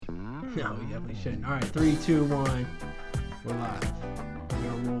No, we definitely shouldn't. All right, 3, 2, 1. We're live. We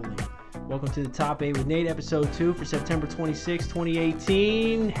are rolling. Welcome to the Top 8 with Nate, episode 2 for September 26,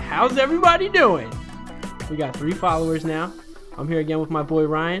 2018. How's everybody doing? We got 3 followers now. I'm here again with my boy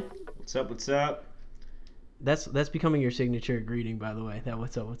Ryan. What's up? What's up? That's becoming your signature greeting, by the way. That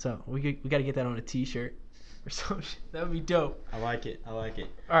what's up? What's up? We got to get that on a T-shirt or something. That would be dope. I like it. I like it.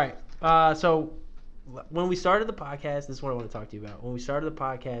 All right. So when we started the podcast, this is what I want to talk to you about. When we started the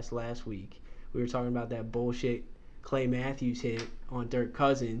podcast last week, we were talking about that bullshit Clay Matthews hit on Dirk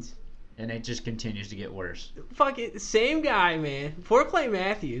Cousins. And it just continues to get worse. Fuck it. Same guy, man. Poor Clay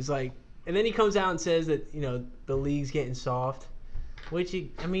Matthews. And then he comes out and says that, the league's getting soft. Which,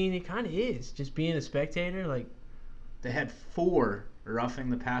 it kind of is. Just being a spectator, They had 4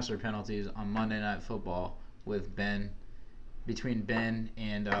 roughing the passer penalties on Monday Night Football with between Ben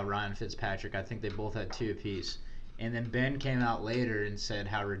and Ryan Fitzpatrick. I think they both had 2 apiece. And then Ben came out later and said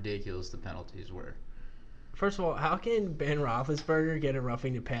how ridiculous the penalties were. First of all, how can Ben Roethlisberger get a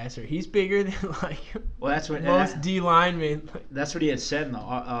roughing the passer? He's bigger than that's what most D linemen. That's what he had said in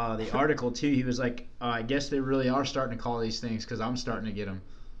the article too. He was like, I guess they really are starting to call these things because I'm starting to get them.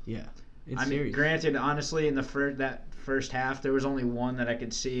 Yeah, it's serious. Granted, honestly, in that first half, there was only one that I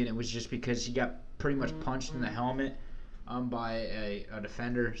could see, and it was just because he got pretty much punched in the helmet by a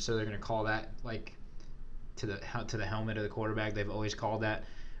defender. So they're gonna call that to the helmet of the quarterback. They've always called that.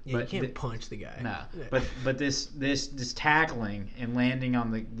 Yeah, but you can't punch the guy. No, but this tackling and landing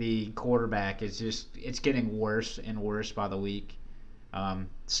on the quarterback is it's getting worse and worse by the week.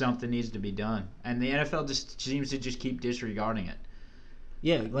 Something needs to be done, and the NFL just seems to just keep disregarding it.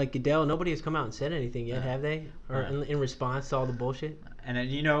 Yeah, Goodell, nobody has come out and said anything yet, have they? Or in response to all the bullshit? And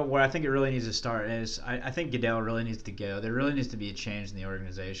where I think it really needs to start is I think Goodell really needs to go. There really needs to be a change in the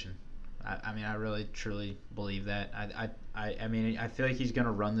organization. I really truly believe that. I feel like he's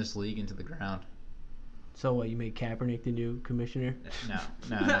gonna run this league into the ground. So what? You make Kaepernick the new commissioner? No,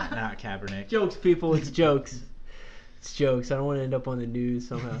 not Kaepernick. Jokes, people. It's jokes. It's jokes. I don't want to end up on the news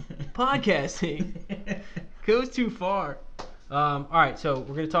somehow. Podcasting goes too far. All right, so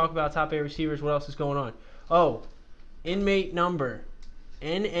we're gonna talk about top 8 receivers. What else is going on? Oh, inmate number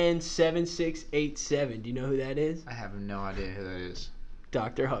NN7687. Do you know who that is? I have no idea who that is.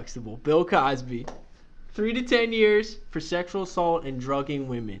 Dr. Huxtable, Bill Cosby, 3 to 10 years for sexual assault and drugging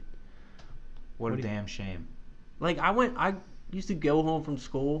women. What a damn shame. I used to go home from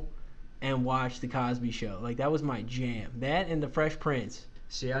school and watch the Cosby Show. That was my jam. That and the Fresh Prince.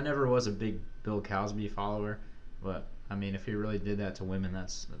 See, I never was a big Bill Cosby follower, but if he really did that to women,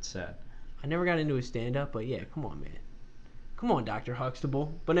 that's sad. I never got into his stand-up, but yeah, come on, man. Come on, Dr.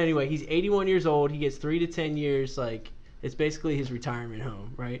 Huxtable. But anyway, he's 81 years old. He gets 3 to 10 years, it's basically his retirement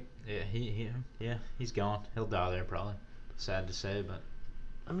home, right? Yeah, he's gone. He'll die there probably. Sad to say, but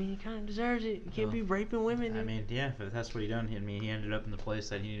he kind of deserves it. He can't be raping women. Yeah, if that's what he done. He ended up in the place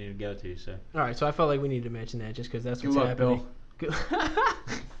that he needed to go to. So. All right, so I felt like we needed to mention that just because that's what's happening. Bill.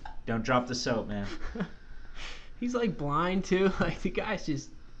 Don't drop the soap, man. He's blind too. The guy's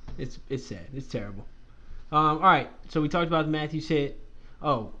just, it's sad. It's terrible. All right, so we talked about the Matthews hit.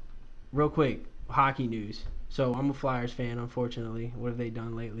 Oh, real quick, hockey news. So I'm a Flyers fan, unfortunately. What have they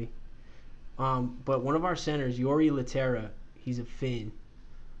done lately? But one of our centers, Yuri Laterra, he's a Finn.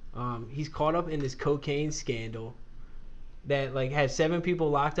 He's caught up in this cocaine scandal that has 7 people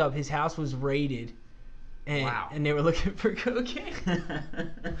locked up. His house was raided, and they were looking for cocaine.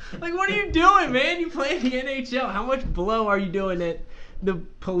 What are you doing, man? You play in the NHL. How much blow are you doing that the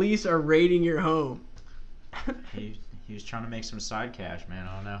police are raiding your home? He was trying to make some side cash, man.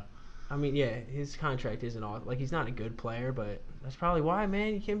 I don't know. Yeah, his contract isn't all he's not a good player, but that's probably why,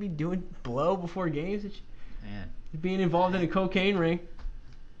 man. You can't be doing blow before games. Man, being involved in a cocaine ring.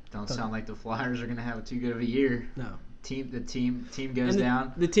 Don't sound like the Flyers are gonna have too good of a year. No. The team goes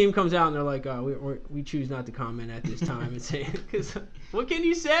down. The team comes out and they're like, we choose not to comment at this time and say, because what can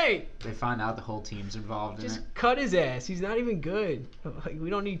you say? They find out the whole team's involved in it. Just cut his ass. He's not even good. We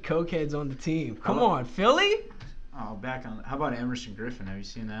don't need cokeheads on the team. Come on, Philly. Oh, how about Emerson Griffin? Have you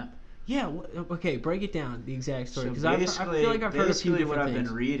seen that? Yeah, okay, break it down, the exact story. Because I feel like I've heard a few different things. What I've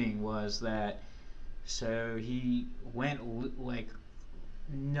been reading was that, so he went,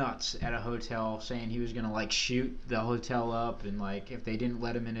 nuts at a hotel saying he was going to, shoot the hotel up, and, if they didn't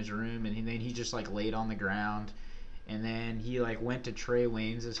let him in his room, and then he just, laid on the ground. And then he, went to Trey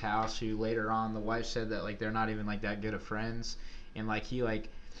Waynes' house, who later on, the wife said that, they're not even, that good of friends. And, he,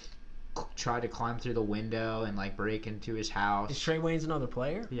 tried to climb through the window and break into his house. Is Trey Waynes another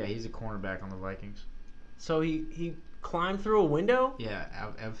player? Yeah, he's a cornerback on the Vikings. So he climbed through a window? Yeah,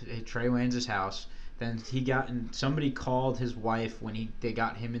 at Trey Waynes' house. Then somebody called his wife when they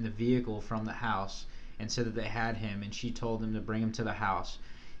got him in the vehicle from the house and said that they had him, and she told him to bring him to the house.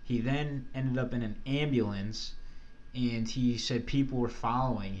 He then ended up in an ambulance, and he said people were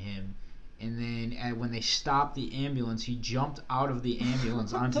following him. And then when they stopped the ambulance, he jumped out of the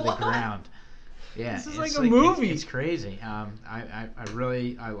ambulance onto the ground. Yeah, this is like a movie. It's crazy. I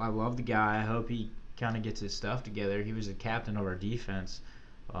love the guy. I hope he kind of gets his stuff together. He was the captain of our defense.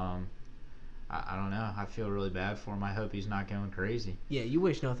 I don't know. I feel really bad for him. I hope he's not going crazy. Yeah, you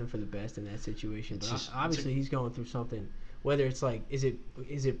wish nothing for the best in that situation. But obviously, he's going through something. Whether it's like, is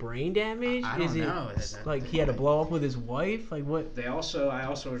it brain damage? I don't know. Is it like he had to blow up with his wife? Like what? I also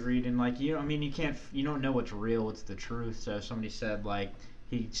was reading like you don't know what's real, what's the truth. So somebody said like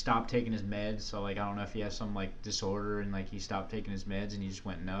he stopped taking his meds. So like I don't know if he has some like disorder and like he stopped taking his meds and he just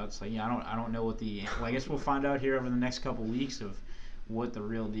went nuts. Like I don't know what I guess we'll find out here over the next couple weeks of what the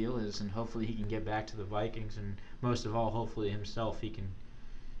real deal is, and hopefully he can get back to the Vikings, and most of all, hopefully he can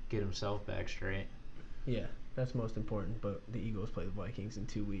get himself back straight. Yeah, that's most important. But the Eagles play the Vikings in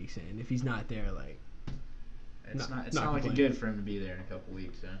 2 weeks, and if he's not there, like, it's not looking good for him to be there in a couple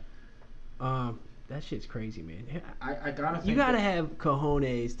weeks. That shit's crazy, man. I gotta think you gotta have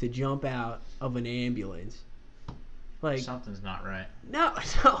cojones to jump out of an ambulance. Like something's not right. No,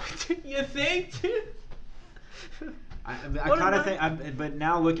 you think, dude? I kind of think, but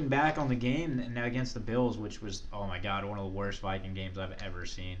now looking back on the game now against the Bills, which was, oh my God, one of the worst Viking games I've ever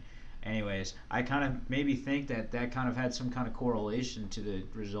seen. Anyways, I kind of maybe think that kind of had some kind of correlation to the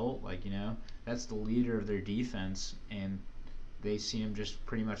result. Like, that's the leader of their defense, and they see him just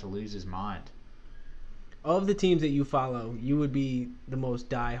pretty much lose his mind. Of the teams that you follow, you would be the most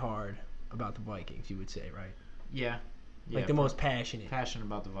diehard about the Vikings, you would say, right? Yeah. Like the most passionate. Passionate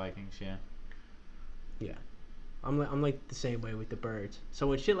about the Vikings, yeah. Yeah. I'm like the same way with the Birds. So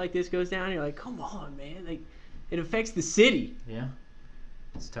when shit like this goes down, you're like, come on, man. Like, it affects the city. Yeah.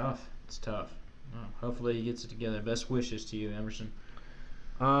 It's tough. Well, hopefully he gets it together. Best wishes to you, Emerson.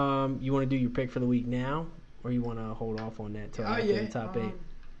 You want to do your pick for the week now, or you want to hold off on that till after the top 8?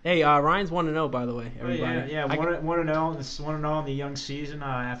 Hey, Ryan's 1-0, by the way. Everybody. Yeah. 1-0. This 1-0 in the young season.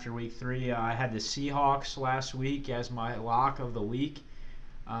 After week 3, I had the Seahawks last week as my lock of the week.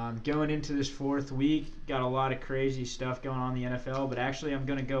 Going into this 4th week, got a lot of crazy stuff going on in the NFL, but actually I'm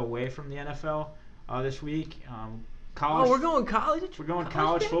going to go away from the NFL this week. College. Oh, we're going college. We're going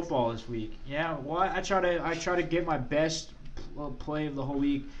college football this week. Yeah, well, I try to get my best play of the whole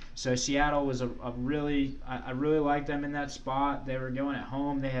week. So Seattle was I really liked them in that spot. They were going at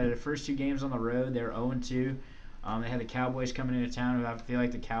home. They had their first 2 games on the road. They were 0-2. They had the Cowboys coming into town. I feel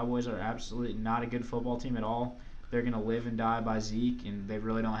like the Cowboys are absolutely not a good football team at all. They're going to live and die by Zeke, and they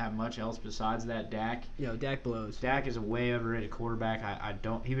really don't have much else besides that. Dak. Dak blows. Dak is a way overrated quarterback.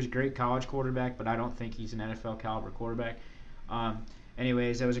 He was a great college quarterback, but I don't think he's an NFL caliber quarterback.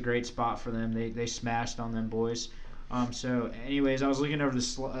 Anyways, that was a great spot for them. They smashed on them boys. Anyways, I was looking over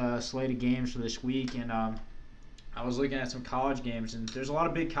the slate of games for this week, and I was looking at some college games, and there's a lot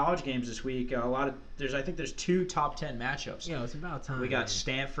of big college games this week. I think there's 2 top 10 matchups. Yeah, it's about time. We got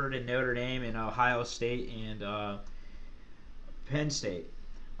Stanford and Notre Dame, and Ohio State and Penn State.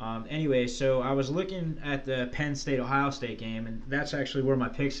 Anyway, so I was looking at the Penn State-Ohio State game, and that's actually where my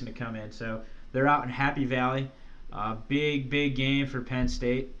pick's going to come in. So they're out in Happy Valley. Big game for Penn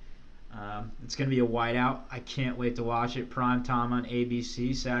State. It's going to be a whiteout. I can't wait to watch it. Prime time on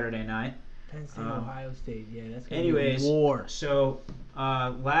ABC Saturday night. Penn State, Ohio State. Yeah, that's going to be a war. So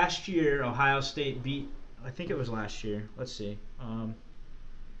last year, Ohio State beat, I think it was last year. Let's see. Did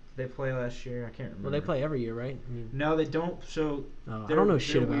they play last year? I can't remember. Well, they play every year, right? No, they don't. So I don't know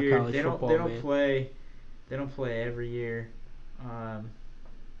shit about college football, They don't play every year.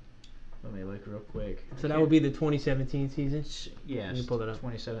 Let me look real quick. So that would be the 2017 season? Yes. Let me pull it up.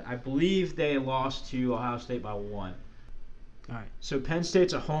 27. I believe they lost to Ohio State by 1. All right. So Penn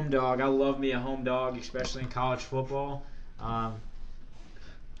State's a home dog. I love me a home dog, especially in college football.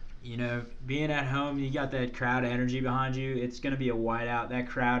 Being at home, you got that crowd energy behind you. It's going to be a whiteout. That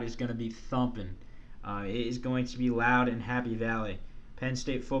crowd is going to be thumping. It is going to be loud in Happy Valley. Penn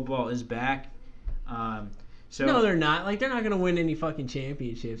State football is back. No, they're not. Like, they're not going to win any fucking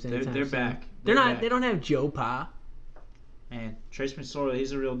championships anytime They're soon. back. They're not. Back. They don't have Joe Pa. Man, Trace McSorley,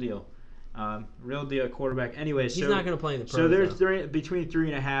 he's a real deal. Real deal at quarterback. Anyway, he's not going to play in the pros. So they're between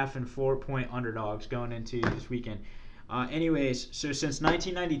 3.5 and 4-point underdogs going into this weekend. Anyways, so since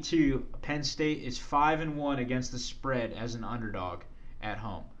 1992, Penn State is 5-1 against the spread as an underdog at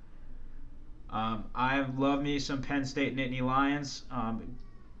home. I love me some Penn State Nittany Lions.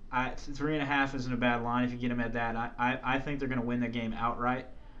 3.5 isn't a bad line if you get them at that. I think they're going to win the game outright.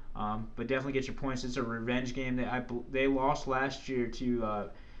 But definitely get your points. It's a revenge game. They lost last year to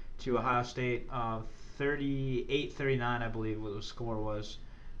Ohio State, 38-39, I believe what the score was.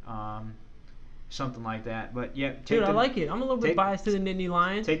 Something like that. But yeah, Dude, I like it. I'm a little bit biased to the Nittany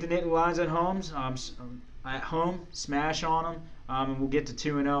Lions. Take the Nittany Lions at home, smash on them, and we'll get to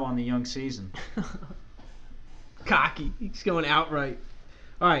 2-0 on the young season. Cocky. He's going outright.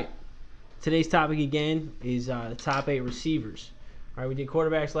 All right. Today's topic again is the top 8 receivers. All right, we did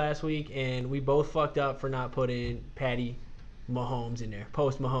quarterbacks last week, and we both fucked up for not putting Patty Mahomes in there.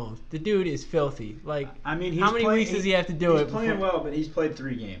 Post Mahomes. The dude is filthy. Like, I mean, how many weeks does he have to do it? He's playing well, but he's played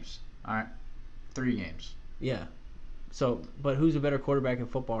 3 games. All right, 3 games. Yeah. So, but who's a better quarterback in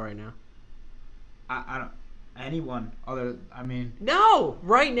football right now? I don't. Anyone other? I mean. No,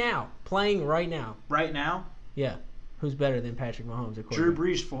 right now, playing right now. Right now. Yeah. Who's better than Patrick Mahomes at Drew quarterback?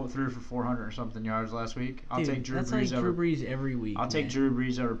 Brees threw for 400 or something yards last week. I'll Dude, take Drew that's Brees like over. Drew Brees every week. I'll take Drew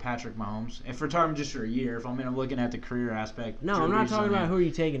Brees over Patrick Mahomes. If we're talking just for a year, I'm looking at the career aspect. No, Drew I'm not Brees talking on about there. who are you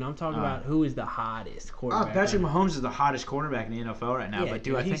taking. I'm talking about who is the hottest quarterback. Patrick right now. Mahomes is the hottest quarterback in the NFL right now. Yeah, but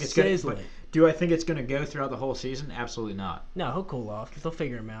dude, I think he's it's gonna? sizzling. But do I think it's going to go throughout the whole season? Absolutely not. No, he'll cool off. They'll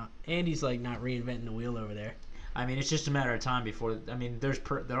figure him out. And he's like not reinventing the wheel over there. I mean, it's just a matter of time before. I mean,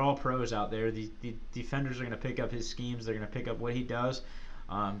 they're all pros out there. The defenders are going to pick up his schemes. They're going to pick up what he does.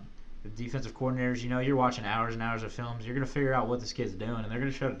 The defensive coordinators, you're watching hours and hours of films. You're going to figure out what this kid's doing, and they're going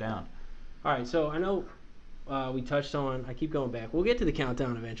to shut it down. All right, so I know we touched on. I keep going back. We'll get to the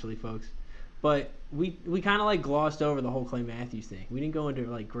countdown eventually, folks. But we kind of like glossed over the whole Clay Matthews thing. We didn't go into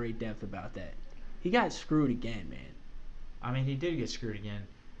like great depth about that. He got screwed again, man. I mean, he did get screwed again.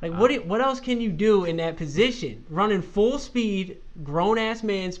 Like, what else can you do in that position? Running full speed, grown-ass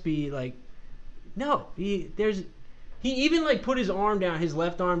man speed. Like, no. He even, like, put his arm down, his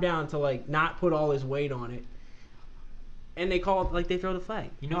left arm down to, like, not put all his weight on it. And they call it, like, they throw the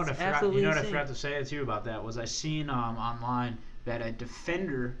flag. You know what I forgot to say to you about that was I seen online that a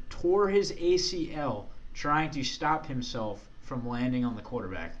defender tore his ACL trying to stop himself from landing on the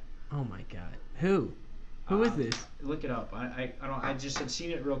quarterback. Oh, my God. Who? Who is this? Look it up. I just had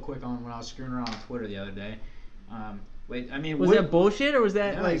seen it real quick when I was screwing around on Twitter the other day. Was that bullshit or was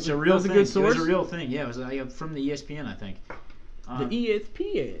that no, like it's a real was thing. a good source? It was a real thing. Yeah, it was from the ESPN, I think. The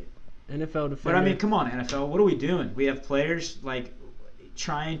ESPN, NFL defender. But I mean, come on, NFL. What are we doing? We have players like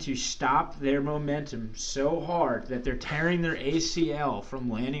trying to stop their momentum so hard that they're tearing their ACL from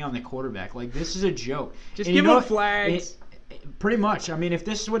landing on the quarterback. Like, this is a joke. Just give them flags. Pretty much. I mean, if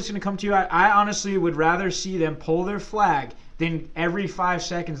this is what it's going to come to, I honestly would rather see them pull their flag than every 5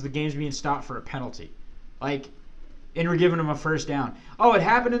 seconds the game's being stopped for a penalty. Like, and we're giving them a first down. Oh, it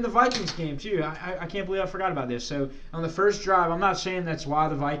happened in the Vikings game, too. I can't believe I forgot about this. So, on the first drive, I'm not saying that's why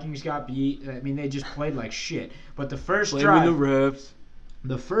the Vikings got beat. I mean, they just played like shit. But the first drive... the refs.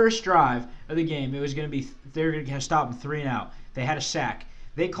 The first drive of the game, it was going to be... They were going to stop them 3 and out. They had a sack.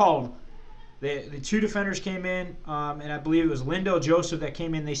 They called... The 2 defenders came in, and I believe it was Lindell Joseph that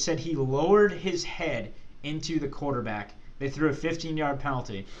came in. They said he lowered his head into the quarterback. They threw a 15-yard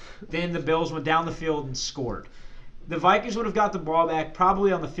penalty. Then the Bills went down the field and scored. The Vikings would have got the ball back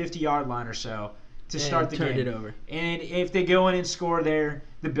probably on the 50-yard line or so to start the game. Turned it over. And if they go in and score there,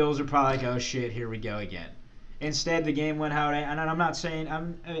 the Bills are probably like, oh shit, here we go again. Instead, the game went out, and I'm not saying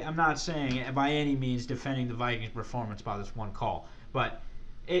by any means defending the Vikings' performance by this one call, but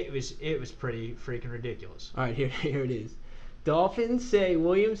it was pretty freaking ridiculous. All right, here it is. Dolphins say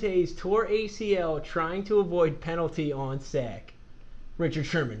Williams Hayes tore ACL trying to avoid penalty on sack. Richard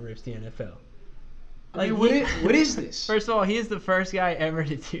Sherman rips the NFL. I mean, what is this? First of all, he is the first guy ever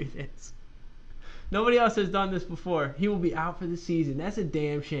to do this. Nobody else has done this before. He will be out for the season. That's a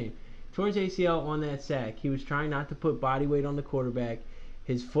damn shame. Tore his ACL on that sack. He was trying not to put body weight on the quarterback.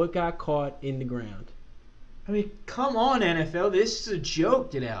 His foot got caught in the ground. I mean, come on, NFL. This is a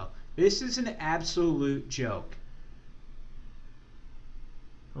joke, Goodell. This is an absolute joke.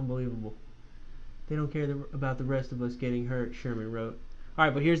 Unbelievable. They don't care about the rest of us getting hurt, Sherman wrote. All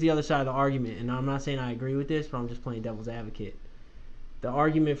right, but here's the other side of the argument, and I'm not saying I agree with this, but I'm just playing devil's advocate. The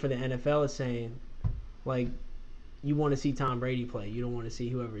argument for the NFL is saying, like, you want to see Tom Brady play. You don't want to see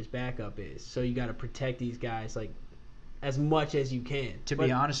whoever his backup is. So you got to protect these guys, like, as much as you can. To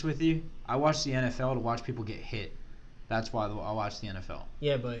be honest with you, I watch the NFL to watch people get hit. That's why I watch the NFL.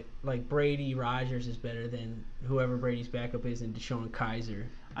 Yeah, but, like, Brady Rodgers is better than whoever Brady's backup is and Deshaun Kaiser.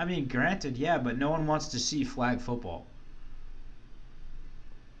 I mean, granted, yeah, but no one wants to see flag football.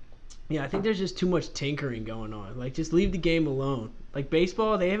 Yeah, I think there's just too much tinkering going on. Like, just leave the game alone. Like,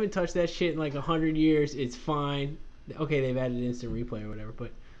 baseball, they haven't touched that shit in, like, 100 years. It's fine. Okay, they've added instant replay or whatever,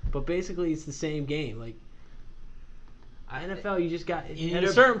 but basically it's the same game. Like, NFL, you just got at You a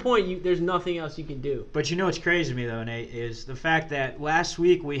know- certain point. There's nothing else you can do. But you know what's crazy to me though, Nate, is the fact that last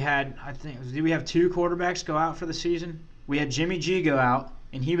week we had, did we have 2 quarterbacks go out for the season? We had Jimmy G go out,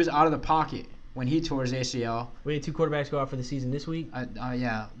 and he was out of the pocket when he tore his ACL. We had 2 quarterbacks go out for the season this week. I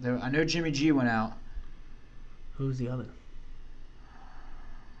know Jimmy G went out. Who's the other? I'm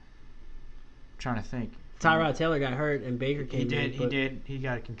trying to think. Tyrod Taylor got hurt, and Baker came in. He did. He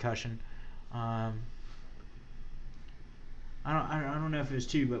got a concussion. I don't know if it was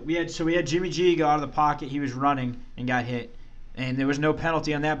 2, but we had Jimmy G go out of the pocket. He was running and got hit, and there was no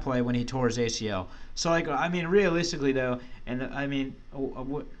penalty on that play when he tore his ACL. So realistically though, and the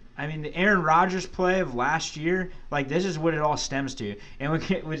Aaron Rodgers play of last year, this is what it all stems to. And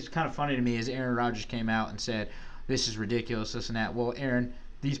what's kind of funny to me is Aaron Rodgers came out and said, "This is ridiculous, this and that." Well, Aaron,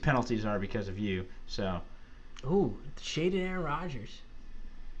 these penalties are because of you. So, ooh, shaded Aaron Rodgers,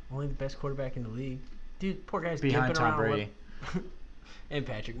 only the best quarterback in the league. Dude, poor guy's behind gimping Tom around Brady and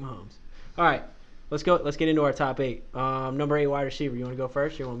Patrick Mahomes. All right, let's go. Let's get into our top 8. Number 8 wide receiver. You want to go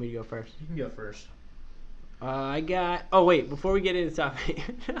first, or you want me to go first? You can go first. I got. Oh wait, before we get into top 8,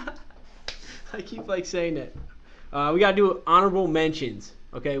 I keep saying that. We gotta do honorable mentions.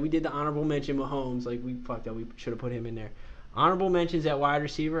 Okay, we did the honorable mention Mahomes. We fucked up. We should have put him in there. Honorable mentions at wide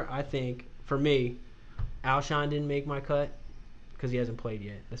receiver. I think for me, Alshon didn't make my cut because he hasn't played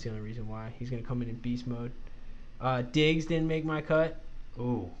yet. That's the only reason why. He's gonna come in beast mode. Diggs didn't make my cut.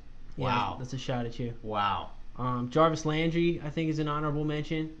 Ooh, Yeah, wow, that's a shot at you. wow. Jarvis Landry, I think, is an honorable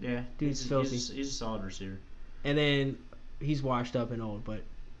mention. Yeah, Dude's filthy. He's a solid receiver. And then he's washed up and old, but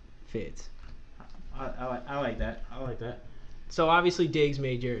fits. I like that. I like that. So obviously Diggs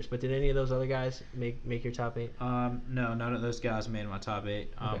made yours, but did any of those other guys make your top 8? No, none of those guys made my top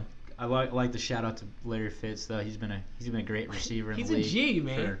 8. Okay. I like the shout out to Larry Fitz though. He's been a great receiver in He's the a league G,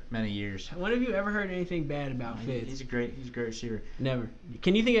 man. for many years. When have you ever heard anything bad about Fitz? He's a great receiver. Never.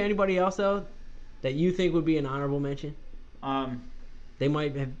 Can you think of anybody else though that you think would be an honorable mention? They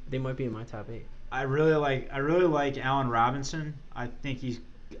might be in my top 8. I really like Allen Robinson. I think he's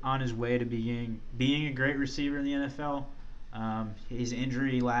on his way to being a great receiver in the NFL. His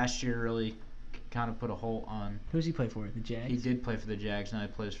injury last year really kind of put a halt on. Who's he play for? The Jags? He did play for the Jags. Now he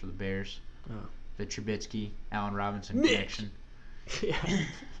plays for the Bears. Oh. The Trubisky, Allen Robinson Mitch. connection.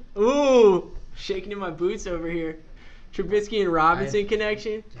 Yeah. Ooh, shaking in my boots over here. Trubisky and Robinson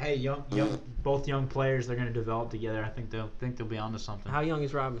connection. Hey, young, both young players. They're going to develop together. I think they'll be onto something. How young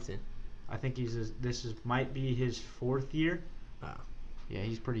is Robinson? I think might be his 4th year. Oh. Yeah,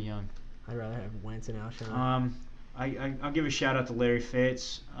 he's pretty young. I'd rather have Wentz and Alshon. I'll give a shout out to Larry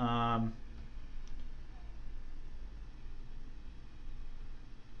Fitz.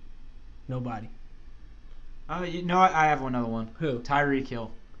 Nobody. I have another one. Who? Tyreek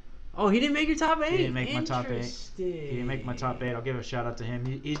Hill. Oh, he didn't make your top 8? He didn't make my top 8. Interesting. He didn't make my top 8. I'll give a shout out to him.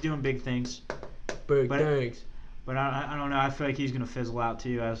 He's doing big things. Big But- thanks. But I don't know. I feel like he's going to fizzle out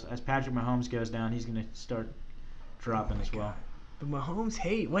too. As Patrick Mahomes goes down, he's going to start dropping as well. But Mahomes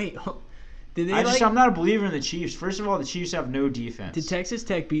hate. Wait, did they I'm not a believer in the Chiefs. First of all, the Chiefs have no defense. Did Texas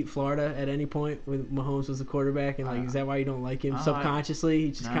Tech beat Florida at any point when Mahomes was the quarterback? And is that why you don't like him subconsciously?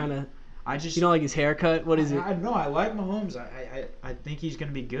 He just kind of. You don't like his haircut? What is it? I know. I like Mahomes. I think he's going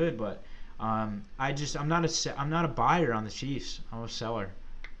to be good, but I'm not a buyer on the Chiefs. I'm a seller.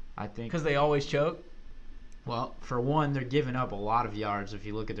 I think Because they always choke. Well, for one, they're giving up a lot of yards. If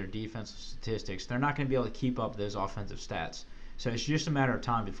you look at their defensive statistics, they're not going to be able to keep up those offensive stats. So it's just a matter of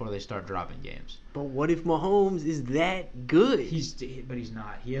time before they start dropping games. But what if Mahomes is that good? But he's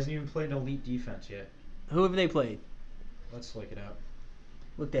not. He hasn't even played an elite defense yet. Who have they played? Let's look it up.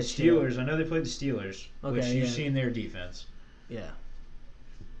 Look The that Steelers. I know they played the Steelers, Okay, which you've yeah. seen their defense. Yeah.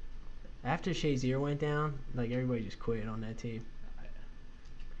 After Shazier went down, everybody just quit on that team.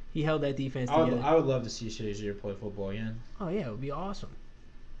 He held that defense together. I would love to see Shazier play football again. Oh yeah, it would be awesome.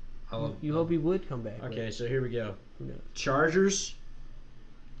 You hope he would come back. Okay, so here we go. Who knows? Chargers.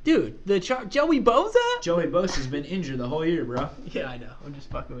 Dude, Joey Bosa? Joey Bosa's been injured the whole year, bro. Yeah, I know. I'm just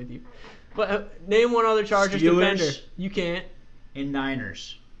fucking with you. But name one other Chargers Steelers. defender. You can't. And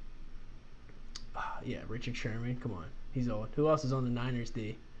Niners. Yeah, Richard Sherman. Come on. He's old. Who else is on the Niners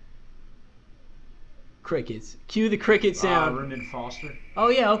D? Crickets. Cue the cricket sound. Reuben Foster. Oh,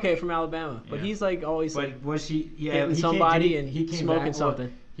 yeah, okay, from Alabama. But Yeah. he's always But was he? Yeah, hitting he somebody came, and he came smoking back, something.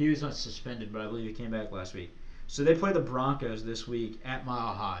 Well, he was not suspended, but I believe he came back last week. So they play the Broncos this week at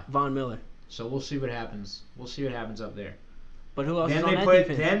Mile High. Von Miller. So we'll see what happens. We'll see what happens up there. But who else Then is on they that play.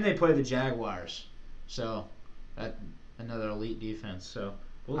 defense? Then they play the Jaguars. So that another elite defense. So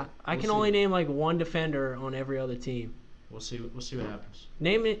I can see. only name one defender on every other team. We'll see what happens.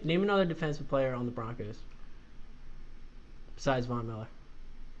 Name another defensive player on the Broncos. besides Von Miller?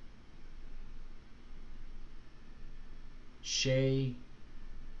 Shea.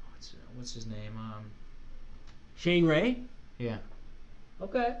 What's his name? Shane Ray? Yeah.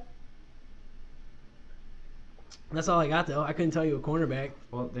 Okay. That's all I got, though. I couldn't tell you a cornerback.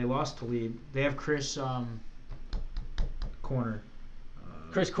 Well, they lost to Talib. They have Chris Corner.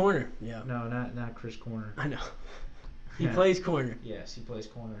 Chris Corner. Yeah. No, not Chris Corner. I know. He plays corner. Yes, he plays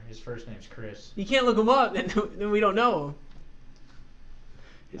corner. His first name's Chris. You can't look him up, then we don't know him.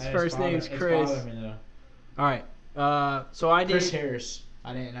 His first name's Chris. It's bothering me, though. All right. So I did. Chris Harris.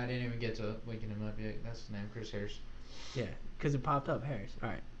 I didn't even get to linking him up yet. That's his name, Chris Harris. Yeah, because it popped up, Harris. All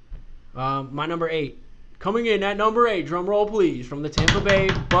right. My number 8. Coming in at number 8, drum roll please, from the Tampa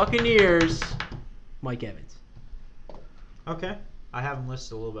Bay Buccaneers, Mike Evans. Okay. I have him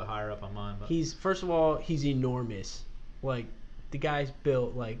listed a little bit higher up on mine. But First of all, he's enormous. Like, the guy's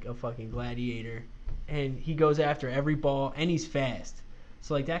built like a fucking gladiator. And he goes after every ball, and he's fast.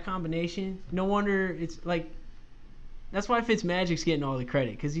 So, like, that combination, no wonder it's, like, that's why Fitzmagic's getting all the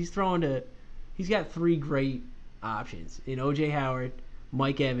credit. Because he's got 3 great options in O.J. Howard,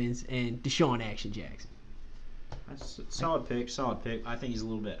 Mike Evans, and Deshaun Action Jackson. That's a solid pick. I think he's a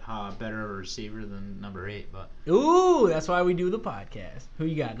little bit better of a receiver than number 8. But Ooh, that's why we do the podcast. Who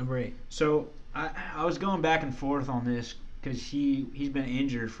you got, number 8? So, I was going back and forth on this because he's been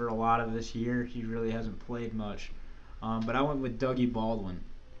injured for a lot of this year. He really hasn't played much. But I went with Dougie Baldwin.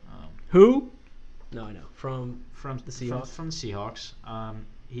 Who? No, I know. From the Seahawks. From the Seahawks.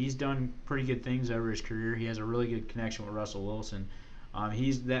 He's done pretty good things over his career. He has a really good connection with Russell Wilson.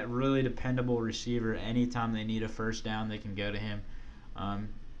 He's that really dependable receiver. Anytime they need a first down, they can go to him.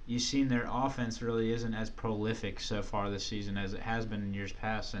 You've seen their offense really isn't as prolific so far this season as it has been in years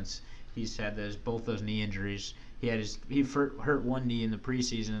past since he's had both those knee injuries. He hurt one knee in the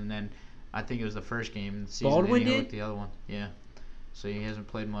preseason, and then I think it was the first game in the season. Baldwin and he did? the other one. Yeah. So he hasn't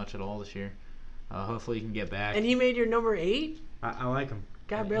played much at all this year. Hopefully he can get back. And he made your number 8? I like him.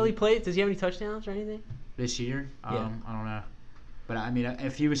 Guy barely played. Does he have any touchdowns or anything? This year? Yeah. I don't know. But, I mean,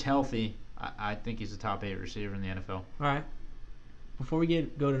 if he was healthy, I think he's a top 8 receiver in the NFL. All right. Before we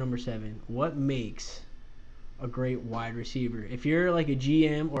go to number 7, what makes a great wide receiver? If you're like a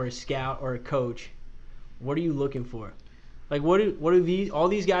GM or a scout or a coach, what are you looking for? Like, what do all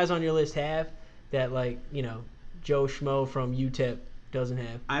these guys on your list have that, like, you know, Joe Schmo from UTEP doesn't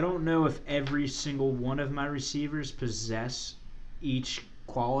have? I don't know if every single one of my receivers possess each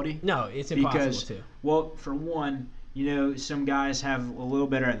quality. No, it's impossible to. Well, for one, you know, some guys have a little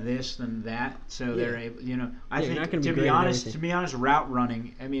better at this than that, so they're able. You know, I think to be honest, route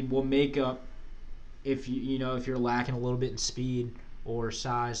running, I mean, will make up if you're lacking a little bit in speed or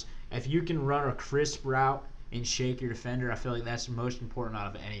size. If you can run a crisp route and shake your defender, I feel like that's the most important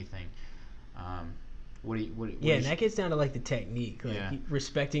out of anything. And that gets down to like the technique, like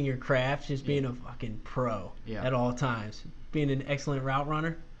respecting your craft, just being a fucking pro at all times, being an excellent route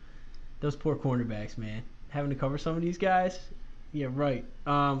runner. Those poor cornerbacks, man, having to cover some of these guys. Yeah, right.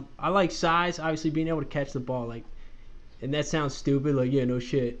 I like size, obviously being able to catch the ball, like, and that sounds stupid, like, yeah, no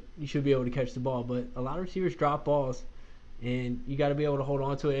shit, you should be able to catch the ball, but a lot of receivers drop balls. And you got to be able to hold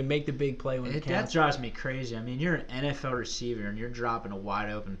on to it and make the big play when it counts. That drives me crazy. I mean, you're an NFL receiver and you're dropping a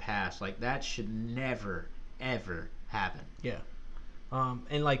wide open pass. Like, that should never, ever happen. Yeah.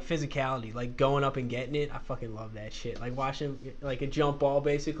 And, like, physicality, like, going up and getting it, I fucking love that shit. Like, watching, like, a jump ball,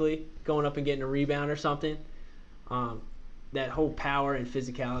 basically, going up and getting a rebound or something. That whole power and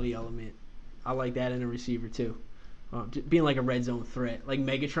physicality element, I like that in a receiver, too. Being like a red zone threat, like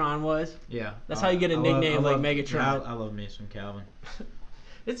Megatron was. Yeah. That's how you get a nickname like Megatron. Yeah, I love me some Calvin.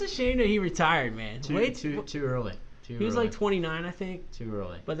 It's a shame that he retired, man. Too early. He was like 29, I think. Too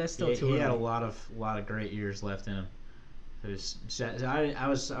early. But that's still too early. He had a lot of great years left in him. It was sad. I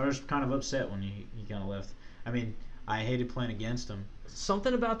was kind of upset when he kind of left. I mean, I hated playing against him.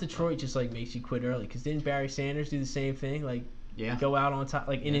 Something about Detroit just like makes you quit early. Because didn't Barry Sanders do the same thing? Like, go out on top,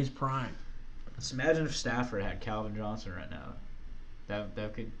 like in his prime. Just imagine if Stafford had Calvin Johnson right now.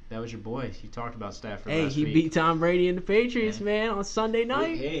 That was your boy. You talked about Stafford last week. He beat Tom Brady and the Patriots, man, on Sunday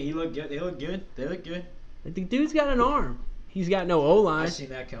night. Hey, he looked good. They look good. Like, the dude's got an arm. He's got no O-line. I seen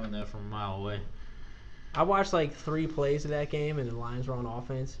that coming though from a mile away. I watched like 3 plays of that game, and the Lions were on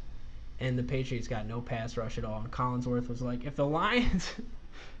offense, and the Patriots got no pass rush at all. And Collinsworth was like, if the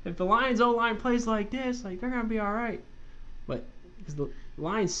Lions O-line plays like this, like, they're gonna be all right. But because the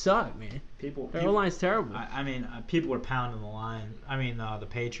Lions suck, man. Their O-line's terrible. I mean, people were pounding the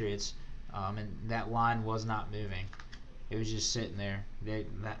Patriots, and that line was not moving. It was just sitting there.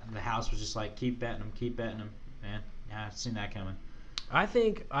 The house was just like, keep betting them, man. Yeah, I've seen that coming. I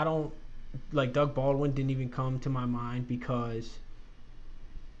think I don't like Doug Baldwin didn't even come to my mind because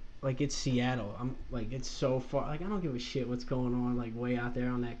like it's Seattle. I'm like it's so far. Like I don't give a shit what's going on like way out there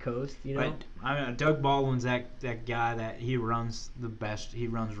on that coast. You know. But I mean, Doug Baldwin's that guy that he runs the best. He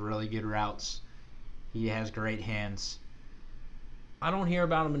runs really good routes. He has great hands. I don't hear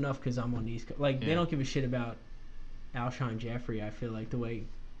about him enough because I'm on the East Coast. Like they Yeah. don't give a shit about Alshon Jeffrey. I feel like the way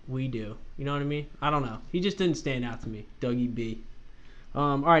we do. You know what I mean? I don't know. He just didn't stand out to me. Dougie B.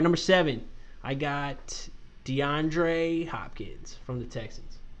 All right, number 7. I got DeAndre Hopkins from the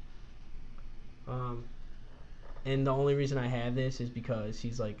Texans. And the only reason I have this is because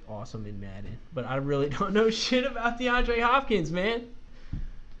he's like awesome in Madden. But I really don't know shit about DeAndre Hopkins, man.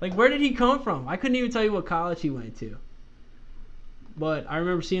 Like, where did he come from? I couldn't even tell you what college he went to. But I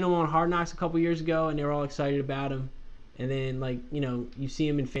remember seeing him on Hard Knocks a couple years ago, and they were all excited about him. And then, like, you know, you see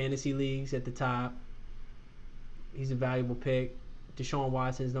him in fantasy leagues at the top. He's a valuable pick. Deshaun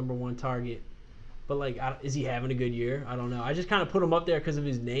Watson's number 1 target. But, like, is he having a good year? I don't know. I just kind of put him up there because of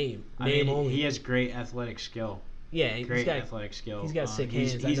his name. Only. He has great athletic skill. Yeah, athletic skill. He's got sick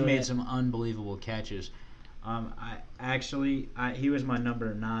hands. He's made some unbelievable catches. He was my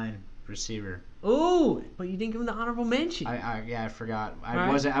number 9 receiver. Ooh, but you didn't give him the honorable mention. I forgot.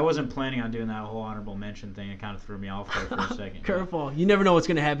 Right. I wasn't planning on doing that whole honorable mention thing. It kind of threw me off there for a second. Curveball. You never know what's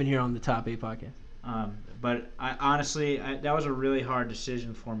going to happen here on the Top 8 podcast. But I honestly, that was a really hard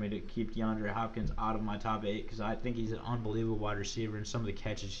decision for me to keep DeAndre Hopkins out of my top 8 because I think he's an unbelievable wide receiver, and some of the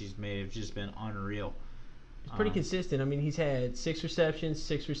catches he's made have just been unreal. He's pretty consistent. I mean, he's had 6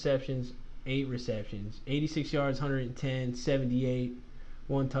 receptions, 8 receptions, 86 yards, 110, 78,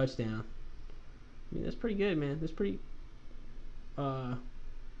 1 touchdown. I mean, that's pretty good, man. That's pretty.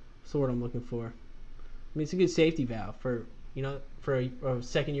 What's the word I'm looking for? I mean, it's a good safety valve for a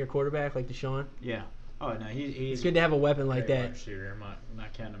second-year quarterback like Deshaun. Yeah. Oh no, he's. It's good to have a weapon like that. Wide receiver. I'm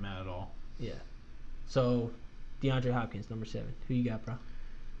not counting him out at all. Yeah. So, DeAndre Hopkins, number 7. Who you got, bro?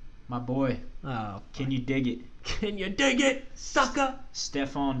 My boy. Oh. Can you dig it? Can you dig it, sucker?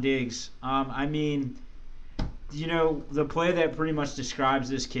 Stephon Diggs. I mean, you know, the play that pretty much describes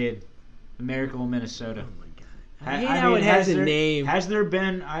this kid, the Miracle in Minnesota. Oh my god. I hate how it has a name. Has there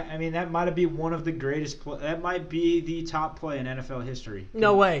been? I mean, that might be one of the greatest. That might be the top play in NFL history.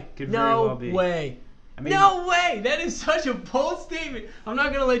 No way. Could very well be. No way. I mean, no way. That is such a bold statement. I'm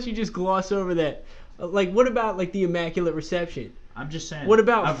not gonna let you just gloss over that. Like, what about like the immaculate reception? I'm just saying. What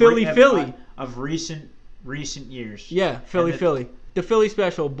about Philly? Of recent years. Yeah, Philly. The Philly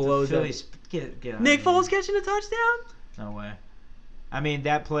special blows up. Get Nick Foles catching a touchdown? No way. I mean,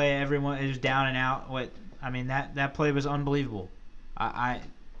 that play, everyone is down and out. That play was unbelievable. I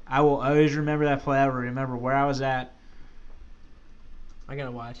will always remember that play. I will remember where I was at. I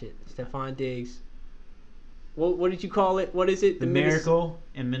gotta watch it. Stephon Diggs. What did you call it? What is it? The Miracle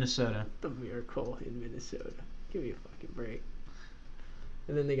in Minnesota. The Miracle in Minnesota. Give me a fucking break.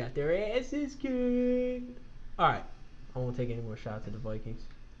 And then they got their asses kicked. All right. I won't take any more shots at the Vikings.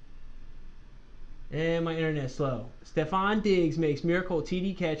 And my internet's slow. Stephon Diggs makes miracle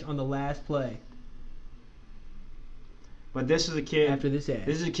TD catch on the last play. But this is a kid. After this ad.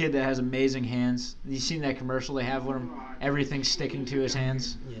 This is a kid that has amazing hands. You seen that commercial they have with him? Everything's sticking to his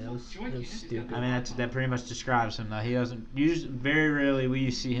hands. Yeah, that was stupid. I mean, that pretty much describes him. Though he doesn't. Very rarely will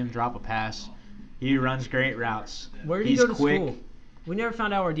you see him drop a pass. He runs great routes. Where did he go to school? We never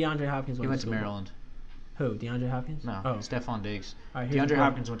found out where DeAndre Hopkins went. He went to Maryland. Who? DeAndre Hopkins? No. Oh. Stephon Diggs. Right, DeAndre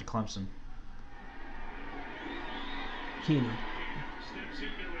Hopkins went to Clemson. Keenan.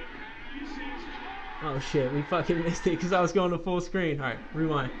 Oh shit, we fucking missed it because I was going to full screen. Alright,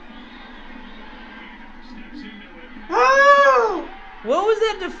 rewind. Oh! What was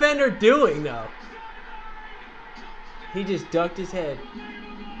that defender doing though? He just ducked his head.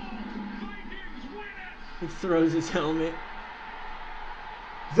 He throws his helmet.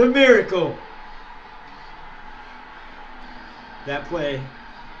 The Miracle! That play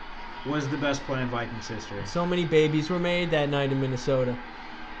was the best play in Vikings history. So many babies were made that night in Minnesota.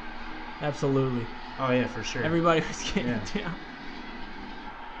 Absolutely. Oh yeah, for sure. Everybody was getting down.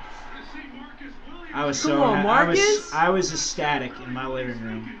 I was Come on, Marcus. I was ecstatic in my living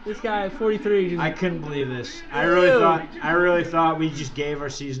room. This guy at 43 just... I couldn't believe this. I really thought we just gave our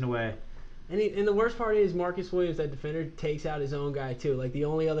season away. And the worst part is Marcus Williams, that defender, takes out his own guy too. Like the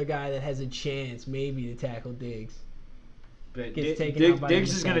only other guy that has a chance maybe to tackle Diggs. But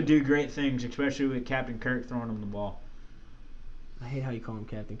Diggs is going to do great things, especially with Captain Kirk throwing him the ball. I hate how you call him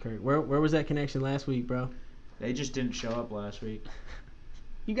Captain Kirk. Where was that connection last week, bro? They just didn't show up last week.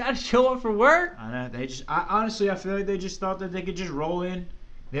 You got to show up for work? I know. Honestly, I feel like they just thought that they could just roll in.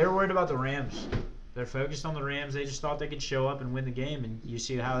 They were worried about the Rams. They're focused on the Rams. They just thought they could show up and win the game, and you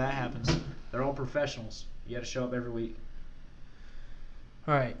see how that happens. They're all professionals. You got to show up every week.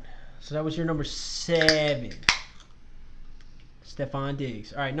 All right. So that was your number 7. Stephon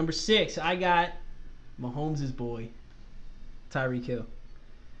Diggs. All right, number 6, I got Mahomes' boy, Tyreek Hill.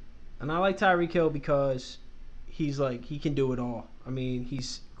 And I like Tyreek Hill because he's like, he can do it all. I mean,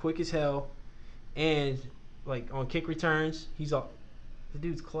 he's quick as hell. And, like, on kick returns, the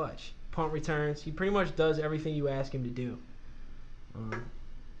dude's clutch. Punt returns, he pretty much does everything you ask him to do.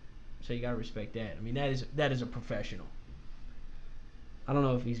 So you got to respect that. I mean, that is a professional. I don't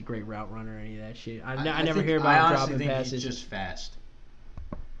know if he's a great route runner or any of that shit. I never hear about him dropping passes. He's just fast.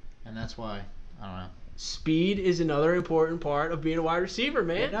 And that's why, I don't know. Speed is another important part of being a wide receiver,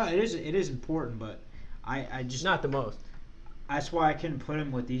 man. Yeah, no, it is important, but I just... Not the most. That's why I couldn't put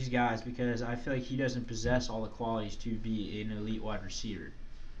him with these guys, because I feel like he doesn't possess all the qualities to be an elite wide receiver.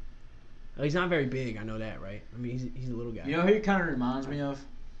 He's not very big, I know that, right? I mean, he's a little guy. You know who he kind of reminds me of?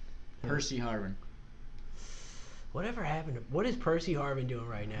 Percy Harvin. Whatever happened to... What is Percy Harvin doing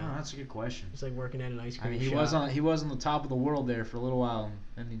right now? Oh, that's a good question. He's like working at an ice cream he shop. he was on the top of the world there for a little while,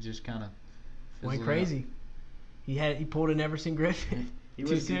 and he just kind of went crazy. Out. He pulled an Everson Griffin. He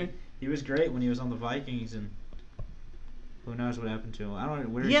was great when he was on the Vikings, and who knows what happened to him. I don't know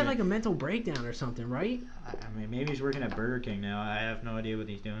where he had like a mental breakdown or something, right? I mean, maybe he's working at Burger King now. I have no idea what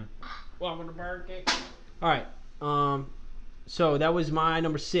he's doing. Welcome to Burger King. All right. So that was my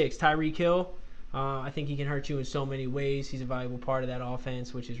number 6, Tyreek Hill. I think he can hurt you in so many ways. He's a valuable part of that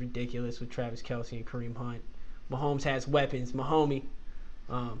offense, which is ridiculous with Travis Kelce and Kareem Hunt. Mahomes has weapons. Mahomie.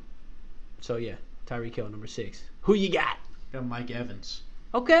 So, yeah, Tyreek Hill, number 6. Who you got? Got Mike Evans.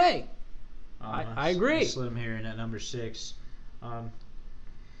 Okay. I agree. I slid him here in at number 6.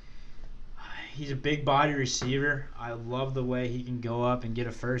 He's a big body receiver. I love the way he can go up and get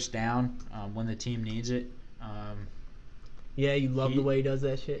a first down when the team needs it. Yeah, you love the way he does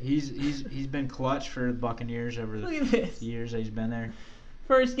that shit. He's been clutch for the Buccaneers over the years that he's been there.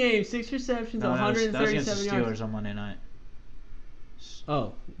 First game, 6 receptions, 137 that was against the Steelers yards on Monday night.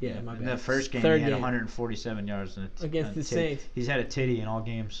 Oh, yeah, my bad. In the first game, he had 147 yards against the Saints. He's had a titty in all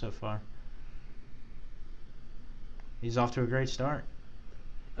games so far. He's off to a great start.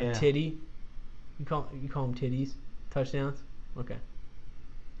 A titty? You call them titties? Touchdowns? Okay.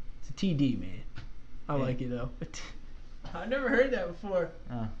 It's a TD, man. I like it, though. I've never heard that before.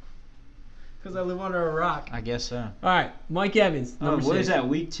 Because I live under a rock. I guess so. All right, Mike Evans, number 6. What is that,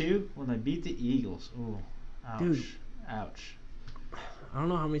 week 2? When they beat the Eagles. Ooh, ouch. Dude. Ouch. I don't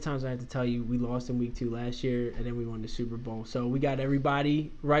know how many times I had to tell you we lost in week 2 last year, and then we won the Super Bowl. So we got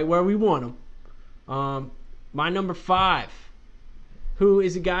everybody right where we want them. My number 5, who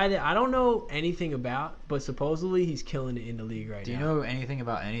is a guy that I don't know anything about, but supposedly he's killing it in the league right now. Do you know anything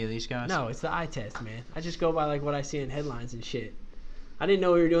about any of these guys? No, it's the eye test, man. I just go by like what I see in headlines and shit. I didn't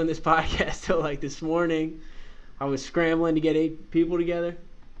know we were doing this podcast till like this morning. I was scrambling to get 8 people together.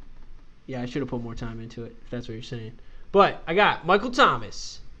 Yeah, I should have put more time into it, if that's what you're saying. But I got Michael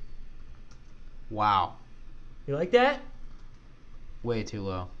Thomas. Wow. You like that? Way too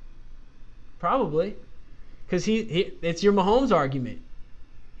low. Probably. Because it's your Mahomes argument.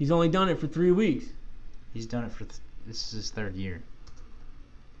 He's only done it for 3 weeks. He's done it for this is his 3rd year.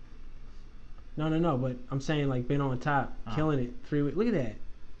 No, but I'm saying like been on top, killing it 3 weeks. Look at that.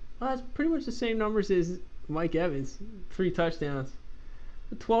 Well, that's pretty much the same numbers as Mike Evans. 3 touchdowns.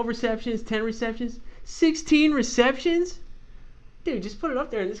 12 receptions, 10 receptions, 16 receptions? Dude, just put it up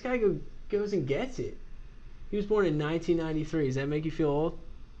there and this guy goes and gets it. He was born in 1993. Does that make you feel old?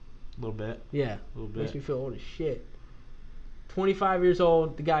 A little bit. Yeah. A little bit. Makes me feel old as shit. 25 years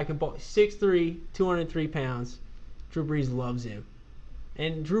old. The guy can ball 6'3", 203 pounds. Drew Brees loves him.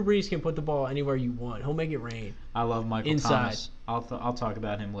 And Drew Brees can put the ball anywhere you want. He'll make it rain. I love Michael Inside. Thomas. I'll talk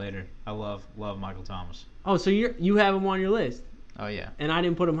about him later. I love Michael Thomas. Oh, so you have him on your list? Oh, yeah. And I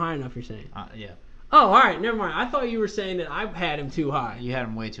didn't put him high enough, you're saying? Yeah. Oh, all right. Never mind. I thought you were saying that I had him too high. You had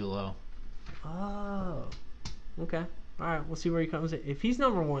him way too low. Oh. Okay. All right. We'll see where he comes in. If he's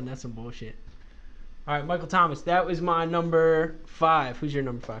number 1, that's some bullshit. All right, Michael Thomas. That was my number 5. Who's your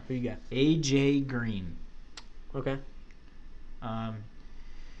number 5? Who you got? A.J. Green. Okay.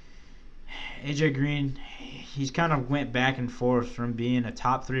 A.J. Green, he's kind of went back and forth from being a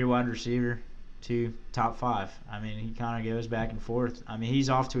top 3 wide receiver to top 5. I mean, he kind of goes back and forth. I mean, he's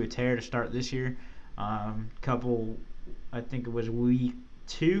off to a tear to start this year. I think it was week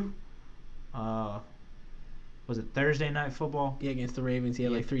 2. Was it Thursday Night Football? Yeah, against the Ravens, he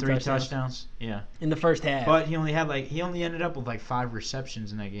had like 3 touchdowns. Yeah. In the first half. But he only ended up with like 5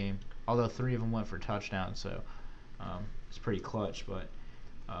 receptions in that game, although 3 of them went for touchdowns. So it's pretty clutch. But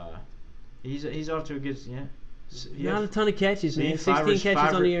He's off to a good Not a ton of catches, man. 16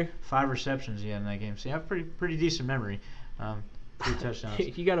 catches on the year. 5 receptions he had in that game. So you have pretty decent memory. 3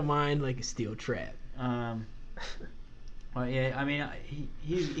 touchdowns. You got a mind like a steel trap. Well, yeah, I mean,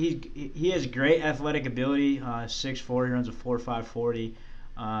 he has great athletic ability. 6'4", he runs a 4.5 40.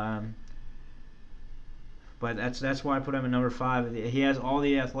 But that's why I put him at number 5. He has all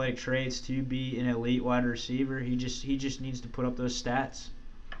the athletic traits to be an elite wide receiver. He just needs to put up those stats.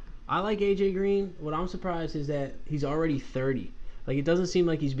 I like AJ Green. What I'm surprised is that he's already 30. Like, it doesn't seem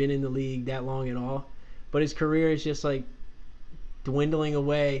like he's been in the league that long at all. But his career is just like dwindling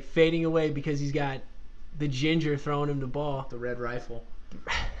away, fading away because he's got the ginger throwing him the ball. The red rifle.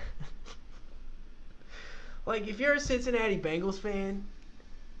 Like, if you're a Cincinnati Bengals fan,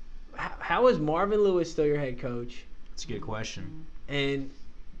 how is Marvin Lewis still your head coach? That's a good question. And,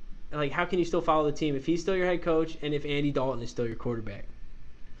 like, how can you still follow the team if he's still your head coach and if Andy Dalton is still your quarterback?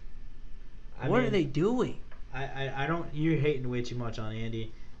 What are they doing? I don't. You're hating way too much on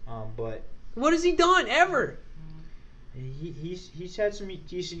Andy, but what has he done ever? He's had some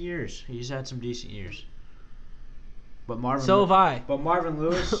decent years. But Marvin. So have I. But Marvin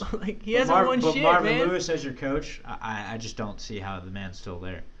Lewis, like, he hasn't won shit, Marvin man. Lewis as your coach, I just don't see how the man's still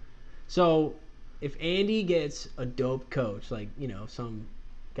there. So, if Andy gets a dope coach, like, some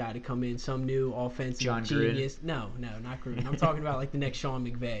guy to come in, some new offensive John genius. No, not Gruden. I'm talking about like the next Sean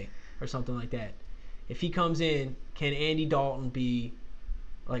McVay or something like that. If he comes in, can Andy Dalton be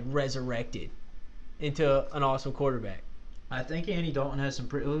like resurrected into an awesome quarterback? I think Andy Dalton has some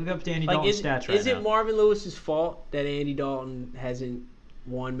pretty. Look up the Andy Dalton stats right now. Is it Marvin Lewis's fault that Andy Dalton hasn't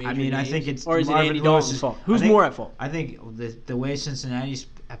won major games? I think it's. Or is Marvin it Andy Dalton's fault? Who's more at fault? I think the way Cincinnati's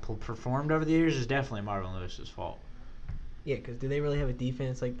performed over the years is definitely Marvin Lewis's fault. Yeah, because do they really have a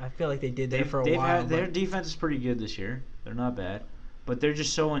defense? Like, I feel like they did that for a while. Their defense is pretty good this year. They're not bad, but they're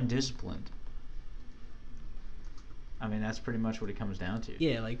just so undisciplined. I mean, that's pretty much what it comes down to.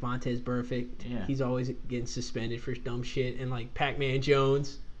 Yeah, like Montez Burfict. Yeah. He's always getting suspended for dumb shit. And, like, Pac-Man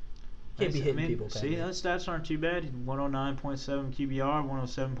Jones. Can't be hitting people, Pac-Man. See, those stats aren't too bad. 109.7 QBR,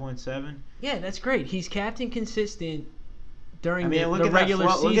 107.7. Yeah, that's great. He's captain consistent during the regular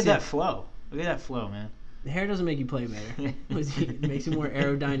season. Look at that flow. Look at that flow, man. The hair doesn't make you play better. It makes you more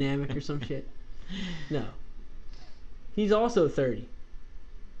aerodynamic or some shit. No. He's also 30.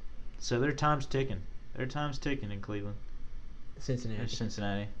 So their time's ticking. Their time's ticking in Cleveland.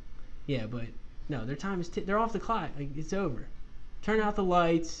 Cincinnati. Yeah, but no, their time is they're off the clock. Like, it's over. Turn out the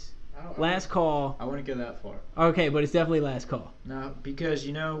lights. Last call. I wouldn't go that far. Okay, but it's definitely last call. No, because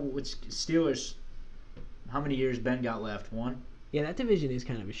with Steelers, how many years Ben got left? 1? Yeah, that division is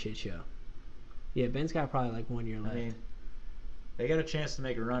kind of a shit show. Yeah, Ben's got probably like 1 year left. I mean, they got a chance to